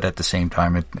 But at the same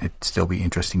time, it'd still be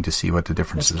interesting to see what the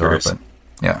differences are. But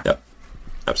Yep.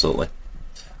 Absolutely.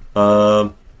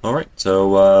 All right.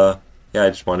 So I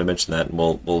just wanted to mention that, and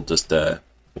we'll just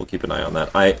we'll keep an eye on that.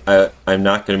 I'm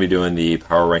not going to be doing the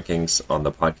power rankings on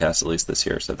the podcast, at least this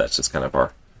year. So that's just kind of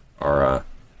our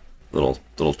little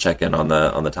check in on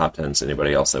the top 10s.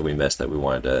 Anybody else that we missed that we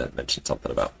wanted to mention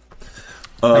something about?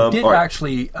 I did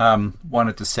actually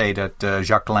wanted to say that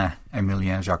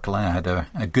Emilien Jacquelin had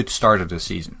a good start of the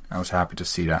season. I was happy to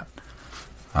see that.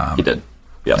 He did.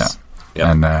 Yes.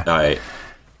 Yeah. And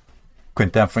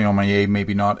Quentin Fillon-Maillet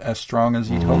maybe not as strong as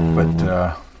he'd hoped,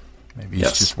 but maybe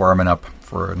he's just warming up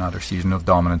for another season of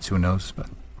dominance. Who knows? But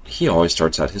he always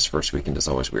starts out, his first weekend is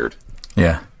always weird.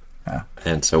 Yeah.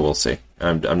 And so we'll see.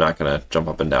 I'm not going to jump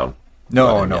up and down.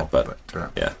 No. Yet, but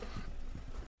yeah.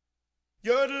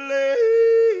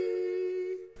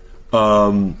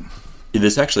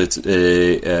 This actually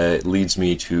leads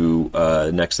me to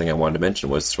the next thing I wanted to mention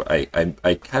was I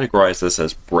categorize this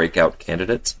as breakout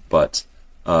candidates, but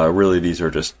really these are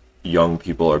just young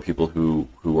people or people who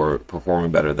are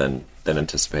performing better than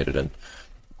anticipated.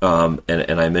 And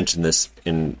I mentioned this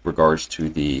in regards to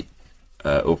the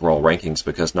overall rankings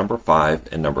because number 5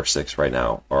 and number 6 right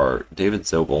now are David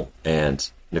Zobel and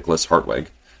Niklas Hartweg,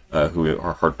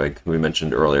 who we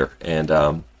mentioned earlier,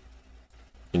 and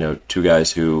two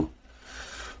guys who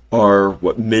are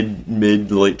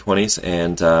mid late 20s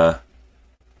and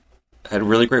had a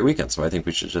really great weekend. So I think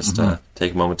we should just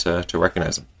take a moment to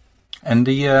recognize them. And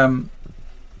the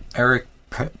Eric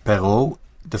Perrault,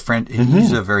 the French,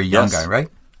 he's a very young guy, right?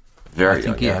 Very young. I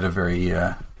think he had a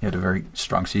very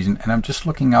strong season. And I'm just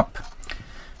looking up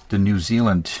the New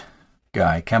Zealand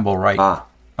guy, Campbell Wright.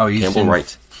 He's Campbell in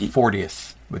Wright.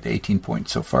 40th with 18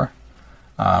 points so far.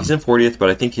 He's in 40th, but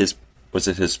I think his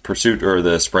pursuit or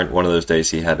the sprint, one of those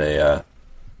days, he had a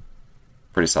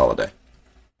pretty solid day.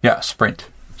 Yeah, sprint.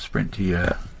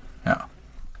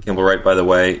 Campbell Wright, by the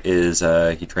way, is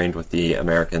he trained with the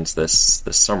Americans this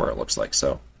summer, it looks like.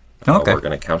 So we're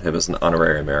going to count him as an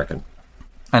honorary American.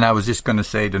 And I was just going to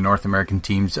say the North American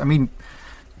teams, I mean,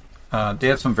 they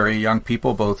have some very young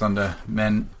people, both on the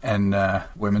men and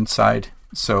women's side.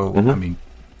 So, I mean,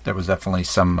 there was definitely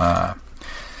some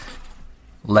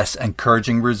less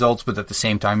encouraging results. But at the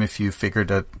same time, if you figure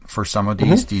that for some of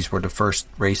these were the first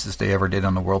races they ever did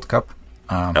on the World Cup,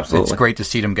 absolutely, it's great to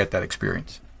see them get that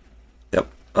experience. Yep.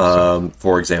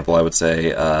 For example, I would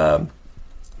say,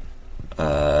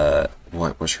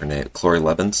 what was her name? Chloe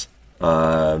Levins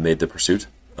made the pursuit.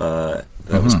 That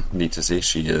was neat to see.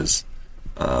 She is,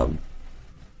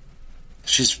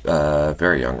 she's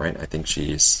very young, right? I think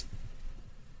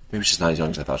maybe she's not as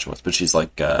young as I thought she was, but she's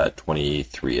like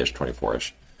 23-ish,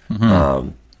 24-ish.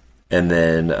 And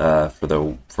then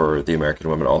for the American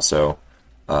women also,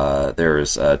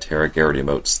 there's Tara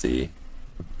Garrity-Moats, the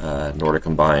Nordic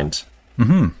combined.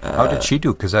 How did she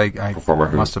do? Because I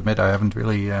must admit I haven't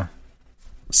really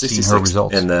seen her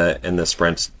results. In the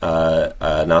sprint.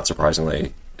 Not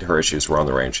surprisingly, her issues were on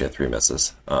the range. She had 3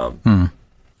 misses.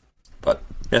 But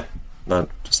yeah, not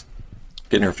just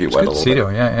getting her feet wet a little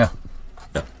bit. Yeah.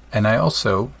 And I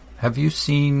also, have you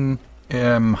seen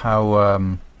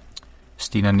how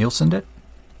Stina Nielsen did?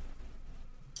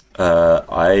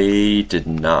 I did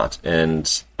not,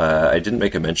 and I didn't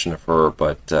make a mention of her,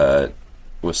 but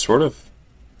was sort of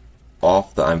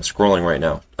off I'm scrolling right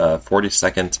now.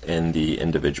 42nd in the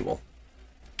individual.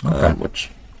 Okay.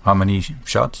 How many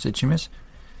shots did she miss?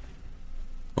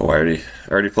 Oh, I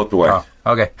already flipped away. Oh,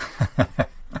 okay.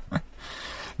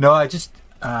 No, I just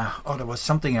there was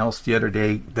something else the other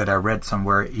day that I read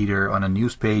somewhere, either on a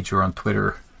news page or on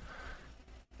Twitter,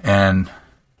 and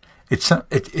it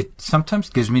sometimes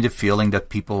gives me the feeling that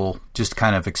people just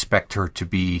kind of expect her to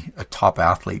be a top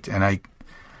athlete, and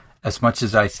as much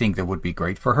as I think that would be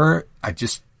great for her,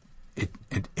 it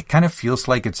kind of feels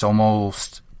like it's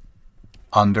almost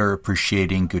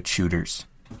underappreciating good shooters.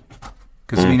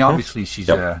 Because I mean, obviously she's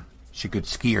a good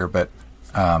skier, but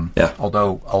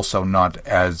although also not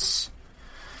as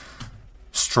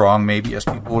strong maybe as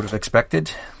people would have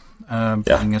expected,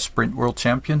 being a sprint world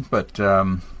champion. But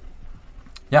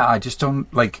I just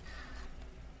don't like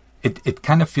it. It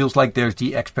kind of feels like there's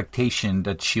the expectation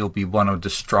that she'll be one of the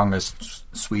strongest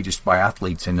Swedish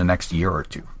biathletes in the next year or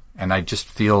two. And I just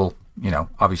feel,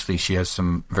 obviously she has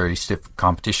some very stiff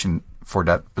competition for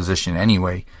that position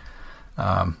anyway,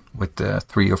 with the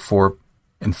 3 or 4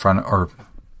 in front or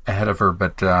ahead of her.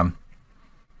 But I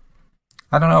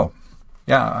don't know.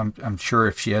 Yeah, I'm sure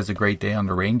if she has a great day on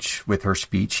the range with her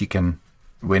speed, she can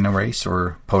win a race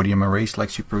or podium a race like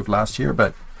she proved last year.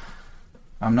 But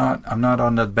I'm not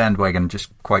on that bandwagon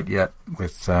just quite yet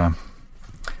with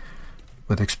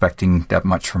expecting that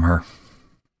much from her.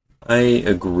 I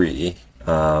agree.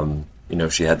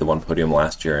 She had the one podium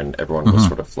last year, and everyone was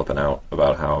sort of flipping out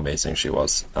about how amazing she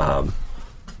was.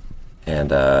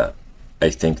 And I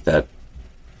think that,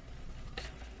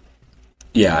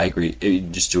 I agree.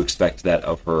 Just to expect that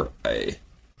of her,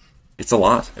 it's a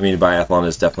lot. I mean, biathlon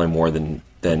is definitely more than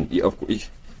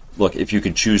look. If you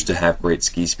could choose to have great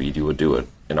ski speed, you would do it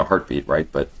in a heartbeat, right?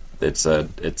 But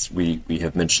we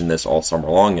have mentioned this all summer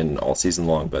long and all season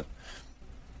long, but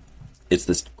it's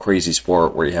this crazy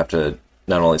sport where you have to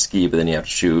not only ski, but then you have to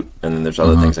shoot, and then there's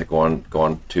other things that go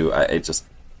on too.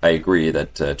 I agree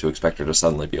that to expect her to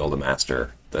suddenly be able to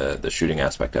master the shooting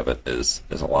aspect of it is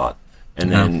a lot.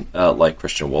 And then, like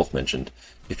Christian Wolf mentioned,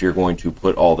 if you're going to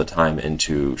put all the time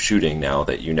into shooting now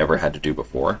that you never had to do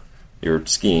before, your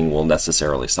skiing will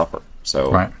necessarily suffer.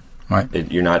 So right.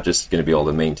 You're not just going to be able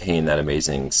to maintain that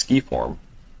amazing ski form.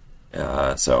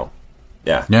 It's a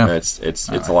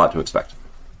lot to expect.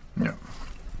 Yeah.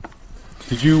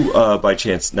 Did you, by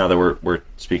chance, now that we're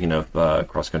speaking of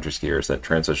cross-country skiers that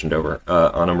transitioned over,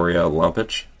 Anna Maria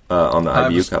Lampic on the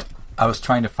IBU Cup? I was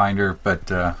trying to find her, but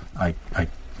I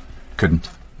couldn't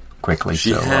quickly.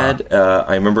 She had,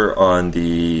 I remember on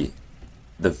the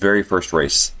the very first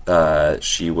race,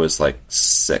 she was like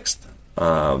sixth.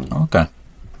 Okay.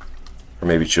 Or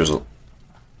maybe she was,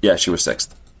 she was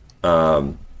sixth.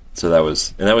 So that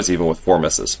was even with 4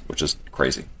 misses, which is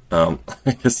crazy.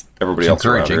 Because everybody else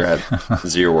around her had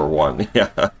 0 or 1.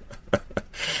 Yeah.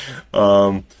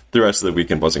 The rest of the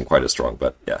weekend wasn't quite as strong,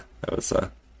 but yeah, that was.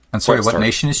 And sorry, what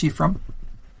nation is she from?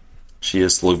 She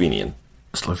is Slovenian.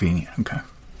 Slovenia, okay.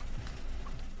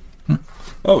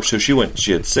 Oh, so she had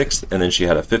 6th, and then she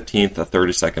had a 15th, a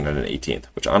 32nd, and an 18th,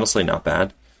 which honestly not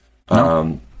bad.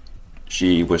 No.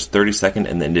 She was 32nd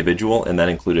in the individual, and that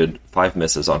included 5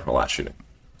 misses on her last shooting.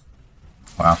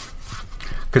 Wow.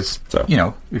 Because,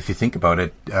 if you think about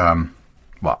it,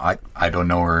 I don't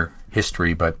know her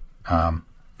history, but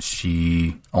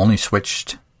she only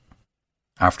switched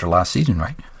after last season,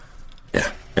 right?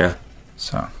 Yeah.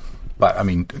 So, but I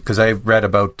mean, because I read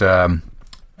about,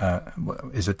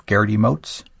 is it Garrity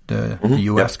Motes, the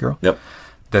U.S. girl? Yep.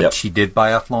 That she did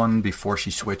biathlon before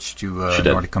she switched to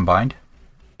Nordic Combined.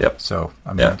 Yep. So,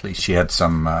 I mean, at least she had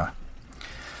some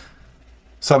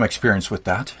experience with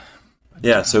that.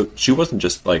 Yeah, so she wasn't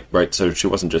just so she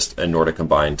wasn't just a Nordic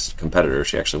Combined competitor.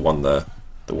 She actually won the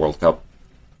World Cup,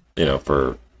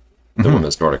 for the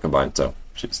women's Nordic Combined. So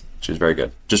she's very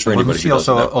good. Just for anybody. Was she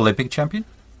also Olympic champion?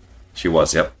 She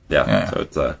was. Yep. Yeah. So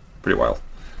it's pretty wild.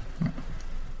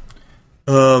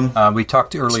 We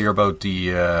talked earlier about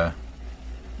the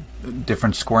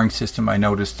different scoring system. I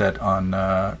noticed that on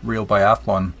Real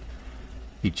Biathlon,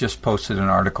 he just posted an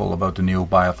article about the new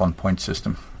biathlon point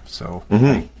system. So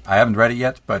I haven't read it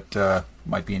yet, but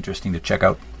might be interesting to check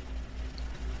out.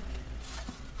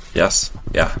 Yes,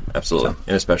 yeah, absolutely,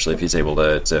 and especially if he's able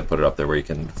to put it up there where you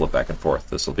can flip back and forth.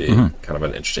 This will be kind of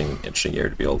an interesting year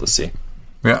to be able to see.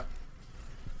 Yeah.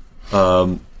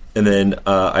 And then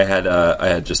I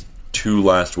had just 2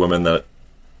 last women that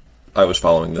I was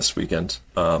following this weekend.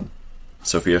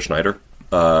 Sophia Schneider,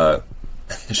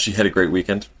 she had a great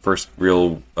weekend, first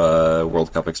real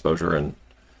World Cup exposure, and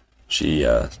she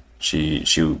had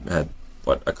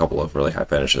a couple of really high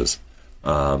finishes.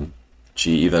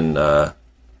 She even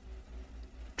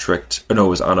tricked. Oh no, it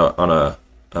was Anna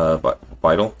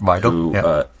Vital, who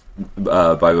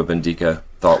Baiba Bendica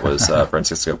thought was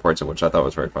Francisco Porta, which I thought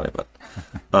was very funny.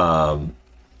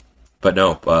 But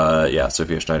no,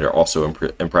 Sophia Schneider also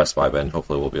impressed Baiba, and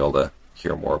hopefully we'll be able to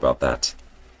hear more about that.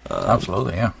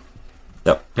 Absolutely, yeah.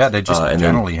 Yep. Yeah, they just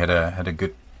generally had a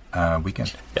good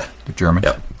weekend. Yeah, the Germans.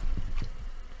 Yep.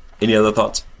 Any other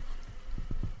thoughts?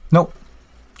 Nope.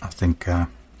 I think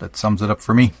that sums it up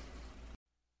for me.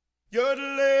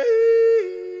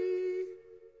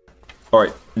 All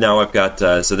right, now I've got,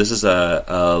 so this is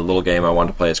a little game I want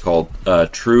to play. It's called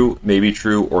True, Maybe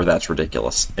True, or That's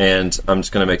Ridiculous. And I'm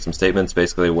just going to make some statements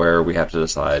basically where we have to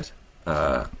decide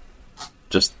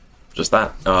just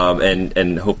that.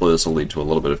 And hopefully this will lead to a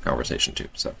little bit of conversation too.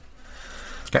 So,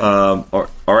 okay. All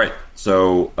right,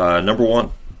 so number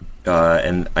 1,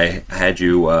 and I had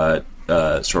you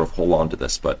sort of hold on to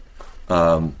this, but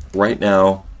right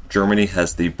now Germany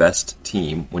has the best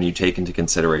team when you take into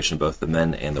consideration both the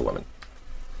men and the women.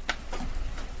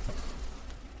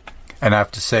 And I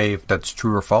have to say if that's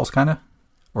true or false, kind of?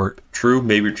 Or true,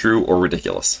 maybe true, or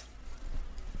ridiculous.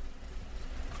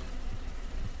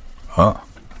 Oh,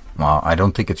 well, I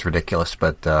don't think it's ridiculous,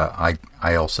 but I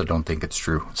also don't think it's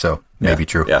true. So maybe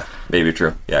true. Yeah, maybe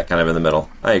true. Yeah, kind of in the middle.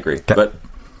 I agree. Okay. But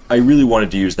I really wanted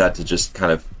to use that to just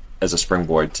kind of as a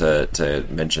springboard to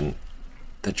mention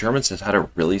the Germans have had a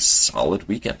really solid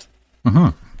weekend. Mm-hmm.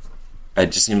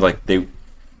 It just seemed like the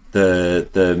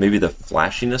maybe the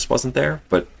flashiness wasn't there,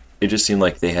 but it just seemed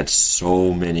like they had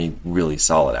so many really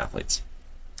solid athletes.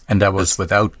 And that was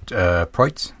without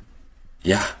Preutz?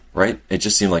 Yeah, right? It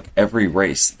just seemed like every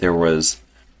race there was,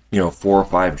 4 or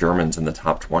 5 Germans in the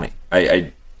top 20.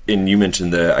 And you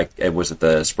mentioned was it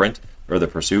the sprint or the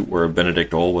pursuit where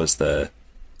Benedikt Ohl was the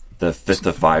 5th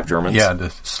of 5 Germans? Yeah,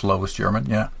 the slowest German,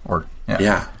 yeah.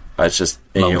 Yeah. It's just,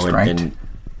 and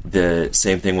the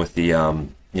same thing with the,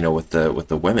 with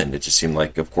the women. It just seemed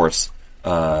like, of course,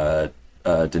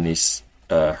 Denise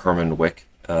Herman Wick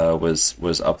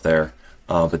was up there,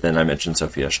 but then I mentioned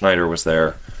Sophia Schneider was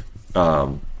there.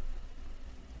 Who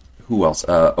else?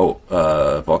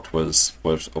 Vogt was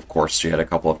of course, she had a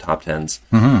couple of top 10s,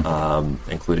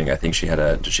 including I think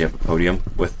did she have a podium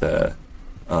with the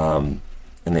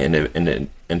in the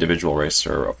individual race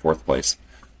or a 4th place,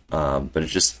 but it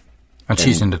just. And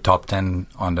she's in the top 10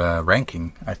 on the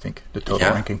ranking, I think, the total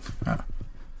ranking.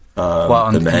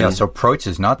 So Preutz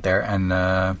is not there, and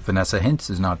Vanessa Hintz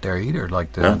is not there either.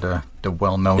 Like the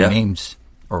well-known names,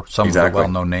 or some of the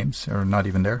well-known names are not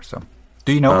even there. So,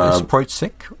 do you know is Preutz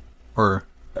sick or?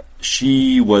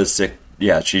 She was sick.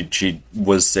 Yeah, she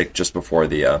was sick just before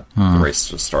the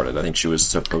race started. I think she was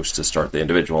supposed to start the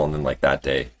individual, and then like that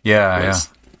day. Yeah.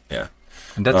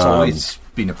 And that's always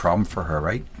been a problem for her,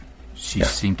 right? She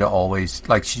seemed to always,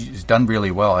 like, she's done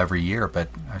really well every year, but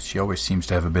she always seems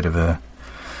to have a bit of a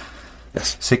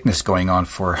sickness going on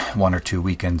for 1 or 2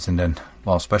 weekends, and then,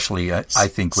 well, especially I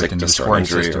think with the new scoring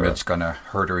system, it's going to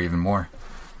hurt her even more.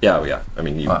 Yeah. I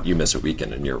mean, you miss a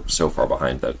weekend and you're so far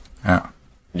behind that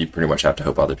you pretty much have to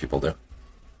hope other people do.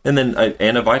 And then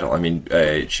Anna Vital, I mean,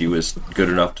 she was good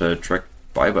enough to trick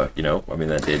Biba, you know. I mean,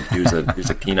 that did. He was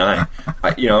a keen eye,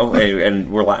 you know.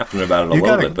 And we're laughing about it a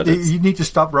little bit, but you need to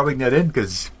stop rubbing that in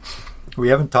because we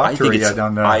haven't talked to her yet.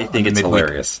 I think it's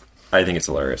hilarious.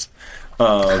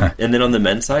 And then on the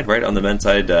men's side,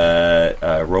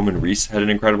 Roman Rees had an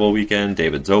incredible weekend.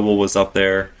 David Zobel was up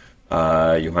there.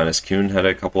 Johannes Kuhn had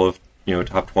a couple of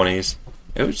top 20s.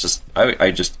 It was just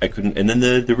I couldn't. And then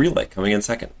the relay coming in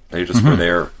second. They just were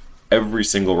there every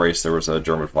single race. There was a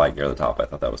German flag near the top. I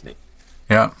thought that was neat.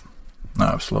 Yeah, no,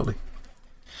 absolutely.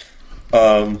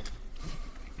 All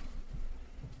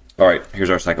right, here's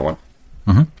our second one.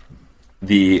 Mm-hmm.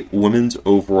 The women's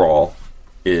overall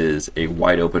is a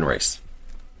wide open race.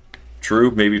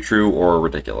 True, maybe true, or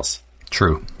ridiculous?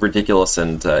 True. Ridiculous,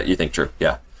 and you think true?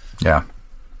 Yeah. Yeah.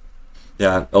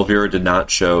 Yeah, Elvira did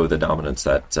not show the dominance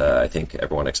that I think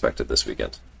everyone expected this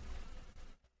weekend.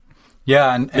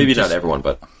 Yeah, and maybe not everyone,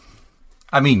 but...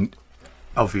 I mean,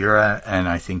 Elvira and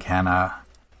I think Hannah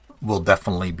will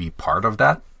definitely be part of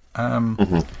that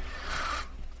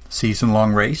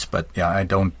season-long race, but yeah, I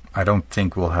don't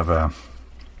think we'll have a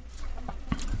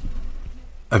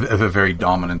very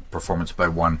dominant performance by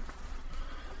one,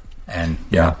 and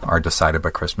are decided by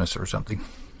Christmas or something.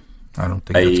 I don't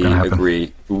think that's going to happen. I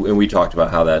agree, and we talked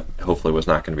about how that hopefully was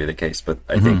not going to be the case, but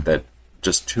I think that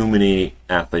just too many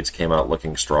athletes came out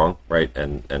looking strong, right?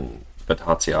 And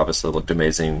Vittozzi obviously looked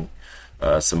amazing.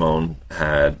 Simone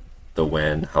had the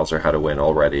win. Hauser had a win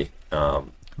already.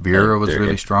 Vera was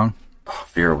really strong.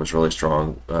 Vera was really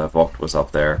strong. Vogt was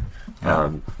up there.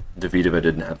 Yeah. Davidova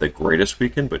didn't have the greatest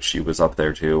weekend, but she was up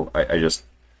there too. I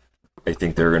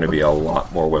think there are going to be a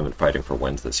lot more women fighting for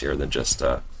wins this year than just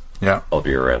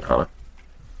Elvira and Hannah.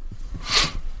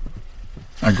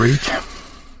 Agreed.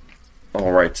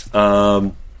 All right.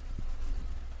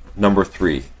 Number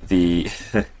 3.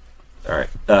 All right.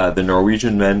 The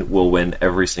Norwegian men will win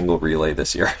every single relay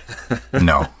this year.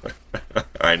 No.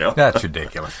 I know. That's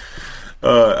ridiculous.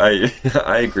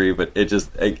 I agree, but it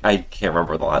just... I can't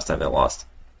remember the last time they lost.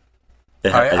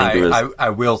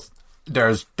 I will...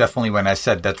 There's definitely, when I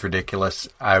said that's ridiculous,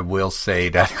 I will say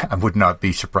that I would not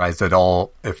be surprised at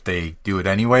all if they do it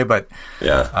anyway, but...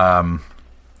 Yeah. I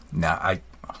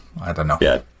don't know.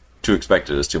 Yeah. To expect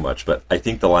it is too much, but I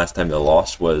think the last time they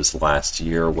lost was last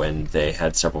year when they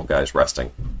had several guys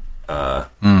resting. But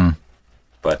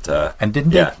and didn't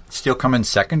they still come in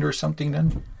second or something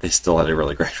then? They still had a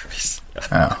really great race.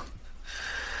 Oh.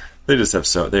 They just have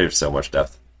so much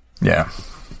depth. Yeah.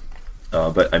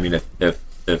 But I mean,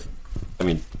 if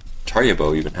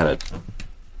Tarjabo even had a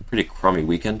pretty crummy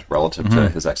weekend relative to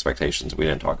his expectations. We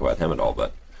didn't talk about him at all,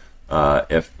 but.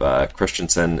 If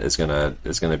Christensen is gonna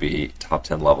be top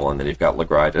 10 level, and then you've got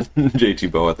Legride and JT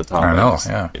Bow at the top, I know.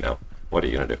 What are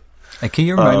you gonna do? Can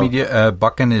you remind me?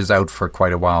 Buchan is out for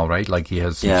quite a while, right? Like he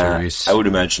has some serious. I would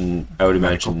imagine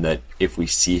that if we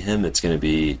see him, it's going to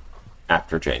be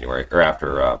after January or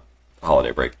after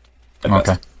holiday break.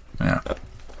 Okay. Yeah.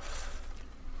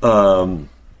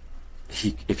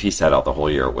 If he sat out the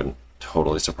whole year, it wouldn't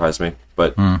totally surprise me,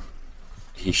 but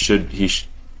he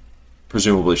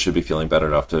presumably should be feeling better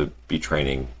enough to be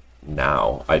training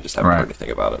now. I just haven't heard anything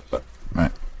about it. But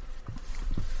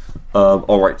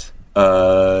all right.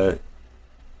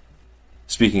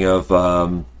 Speaking of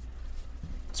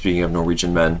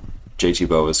Norwegian men, JT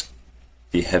Bow is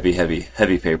the heavy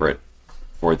favorite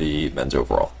for the men's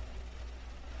overall.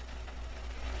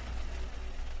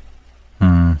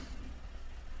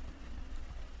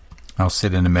 I'll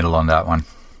sit in the middle on that one.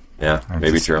 Yeah,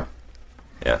 maybe true.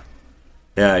 Yeah,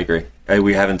 I agree.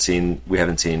 We haven't seen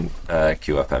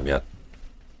QFM yet.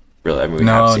 Really, I mean, we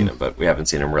have seen him, but we haven't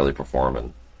seen him really perform.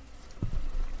 And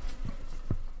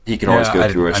he can always go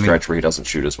through a stretch where he doesn't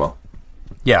shoot as well.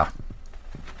 Yeah.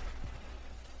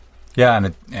 Yeah,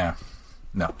 and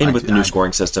with the new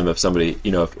scoring system, if somebody,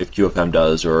 if QFM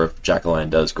does or if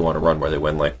Jacqueline does go on a run where they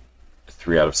win like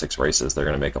 3 out of 6 races, they're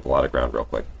going to make up a lot of ground real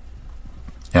quick.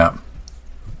 Yeah.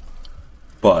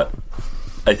 But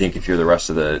I think if you're the rest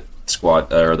of the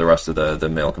squad or the rest of the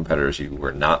male competitors, you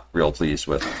were not real pleased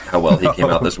with how well he came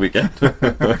out this weekend.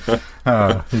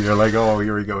 You're like, oh,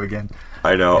 here we go again.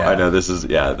 I know. This is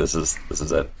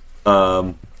it.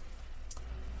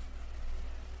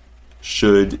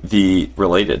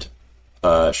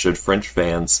 Should French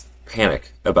fans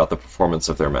panic about the performance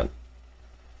of their men?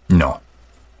 No.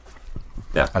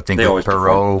 Yeah, I think with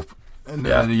Perrault,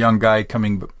 the young guy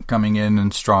coming in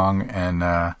and strong, and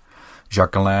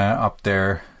Jacquelin up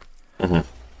there. Mm-hmm.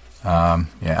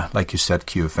 Like you said,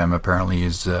 QFM apparently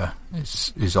is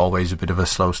always a bit of a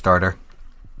slow starter.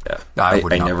 Yeah, I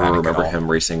never remember him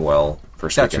racing well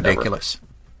first weekend. That's ridiculous.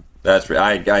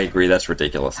 I agree. That's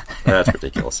ridiculous. That's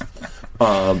ridiculous.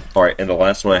 All right, and the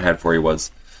last one I had for you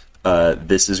was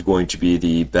this is going to be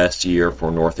the best year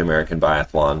for North American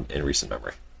biathlon in recent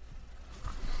memory.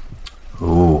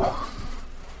 Ooh,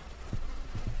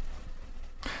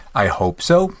 I hope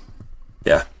so.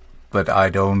 Yeah, but I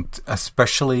don't,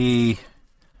 especially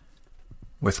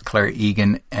with Claire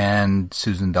Egan and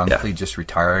Susan Dunkley just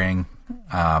retiring,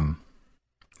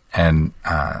 and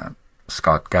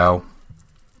Scott Gow.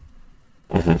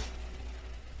 Mm-hmm.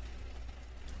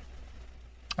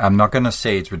 I'm not going to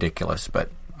say it's ridiculous,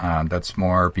 but that's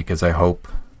more because I hope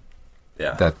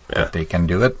that they can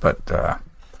do it. But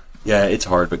it's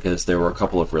hard because there were a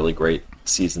couple of really great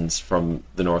seasons from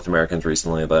the North Americans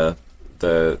recently.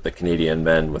 The Canadian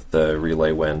men with the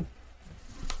relay win.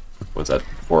 Was that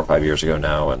 4 or 5 years ago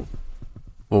now? And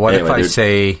what if I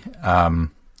say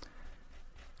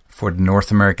for the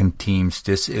North American teams,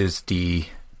 this is the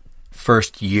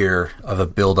first year of a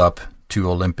build-up to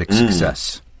Olympic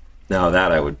success? Now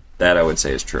that I would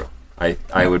say is true.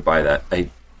 I would buy that.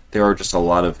 There are just a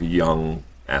lot of young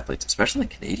athletes, especially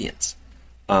Canadians.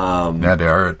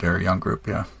 They're a young group.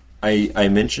 Yeah, I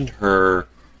mentioned her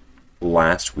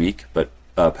last week, but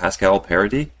Pascale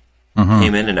Paradis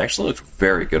came in and actually looked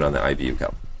very good on the IBU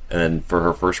Cup. And then for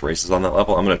her first races on that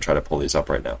level, I'm going to try to pull these up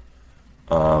right now.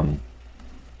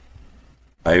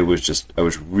 I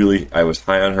was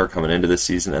high on her coming into this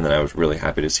season, and then I was really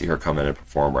happy to see her come in and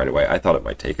perform right away. I thought it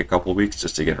might take a couple of weeks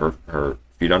just to get her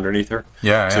feet underneath her.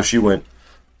 Yeah. So she went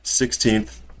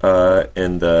 16th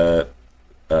in the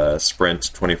sprint,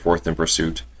 24th in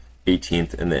pursuit,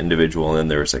 18th in the individual, and then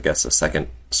there was, I guess, a second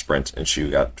sprint, and she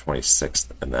got 26th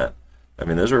in that. I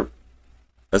mean,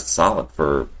 that's solid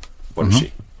for, what is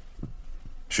she?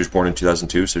 She was born in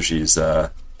 2002, so she's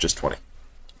just 20.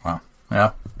 Wow.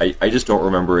 Yeah. I just don't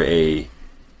remember a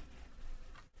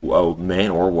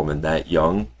man or woman that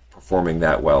young performing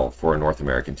that well for a North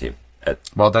American team.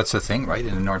 Well, that's the thing, right?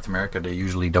 In North America, they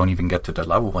usually don't even get to that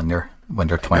level when they're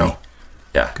 20.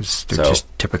 Yeah, because they're just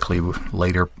typically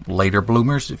later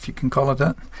bloomers, if you can call it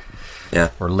that.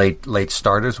 Yeah, or late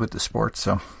starters with the sport.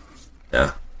 So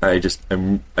yeah, I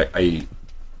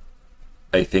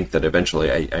think that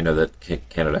eventually, I know that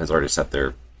Canada has already set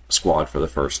their squad for the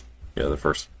first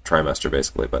trimester,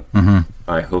 basically. But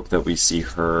I hope that we see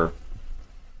her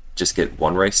just get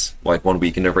one race, like one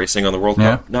weekend of racing on the World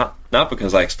Cup. Not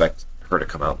because I expect her to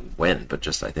come out and win, but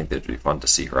just I think that it'd be fun to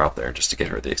see her out there just to get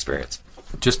her the experience.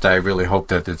 Just I really hope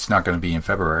that it's not going to be in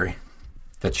February,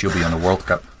 that she'll be on the World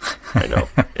Cup. I know,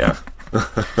 yeah.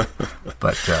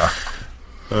 But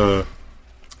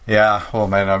yeah, oh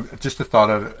man, just the thought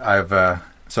of I've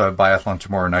biathlon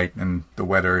tomorrow night, and the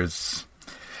weather is,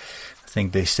 I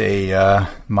think they say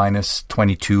minus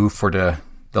 22 for the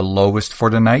lowest for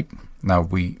the night. Now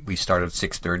we start at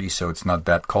 6:30, so it's not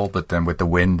that cold, but then with the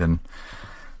wind, and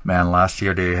man, last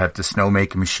year they had the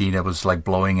snowmaking machine that was like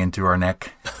blowing into our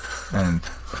neck, and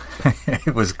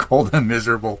it was cold and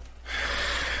miserable.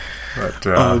 But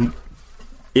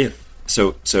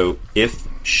if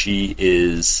she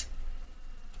is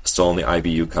still in the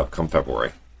IBU Cup come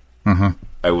February,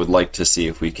 I would like to see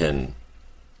if we can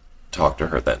talk to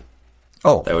her then.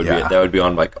 Oh, that would be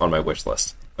on my wish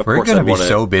list. We're going to be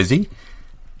so busy.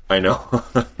 I know,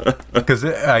 because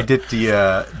I did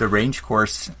the range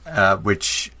course,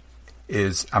 which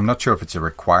is, I'm not sure if it's a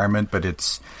requirement, but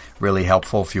it's really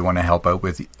helpful if you want to help out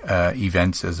with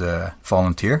events as a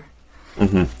volunteer.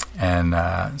 And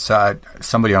so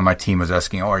somebody on my team was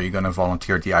asking, "Oh, are you going to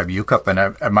volunteer at the IBU Cup?"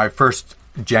 And my first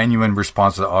genuine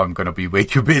response was, "Oh, I'm going to be way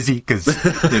too busy because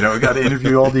we got to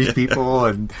interview all these people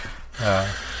and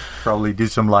probably do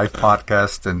some live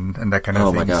podcast and that kind of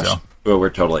thing." Oh my gosh! So. Well,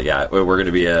 we're totally we're going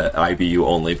to be a IBU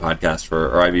only podcast or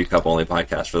IBU Cup only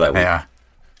podcast for that week. Yeah.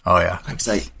 Oh yeah.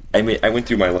 I went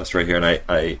through my list right here, and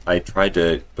I tried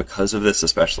to, because of this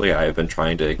especially, I've been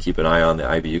trying to keep an eye on the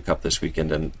IBU Cup this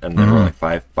weekend, and there were like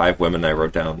five women I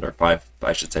wrote down, or five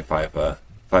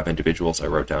individuals I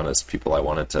wrote down as people I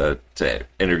wanted to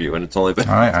interview, and it's only been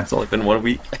it's only been 1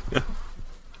 week.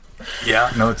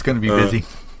 Yeah, no, it's going to be busy.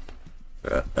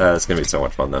 It's going to be so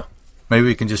much fun though. Maybe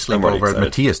we can just sleep over at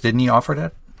Matthias. Didn't he offer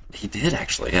that? He did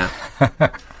actually, yeah.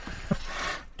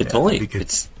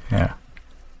 It's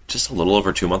just a little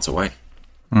over 2 months away.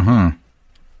 Mm-hmm.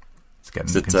 It's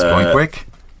going quick.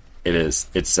 It is.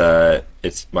 It's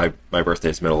my birthday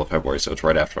is middle of February, so it's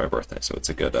right after my birthday. So it's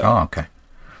a good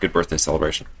good birthday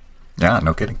celebration. Yeah,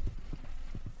 no kidding.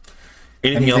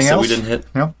 Anything else that we didn't hit?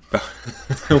 No.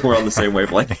 We're on the same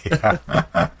wavelength.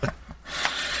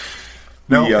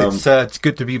 No, it's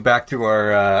good to be back to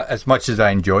our. As much as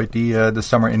I enjoyed the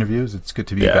summer interviews, it's good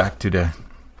to be back to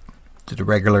the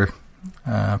regular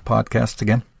podcast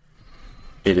again.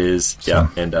 It is, so.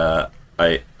 And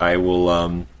I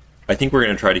will. I think we're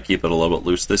going to try to keep it a little bit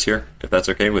loose this year, if that's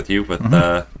okay with you. With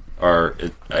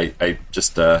I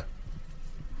just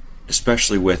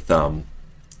especially with some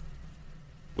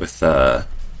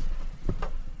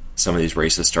of these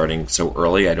races starting so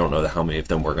early, I don't know how many of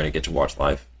them we're going to get to watch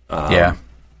live.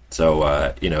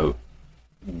 So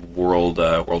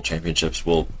world championships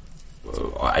will.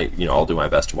 I'll do my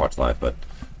best to watch live, but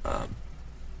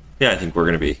I think we're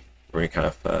going to kind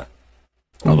of a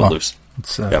little loose.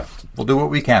 We'll do what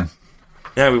we can.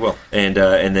 Yeah, we will. And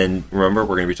then remember,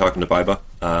 we're going to be talking to Baiba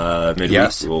midweek.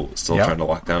 Yes. We'll still trying to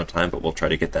lock down a time, but we'll try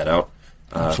to get that out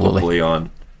hopefully on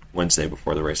Wednesday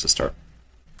before the races start.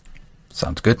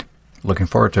 Sounds good. Looking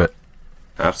forward to it.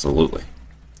 Absolutely.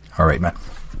 All right, man.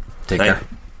 Take care.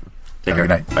 Take care.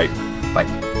 Good night. Bye.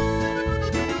 Bye.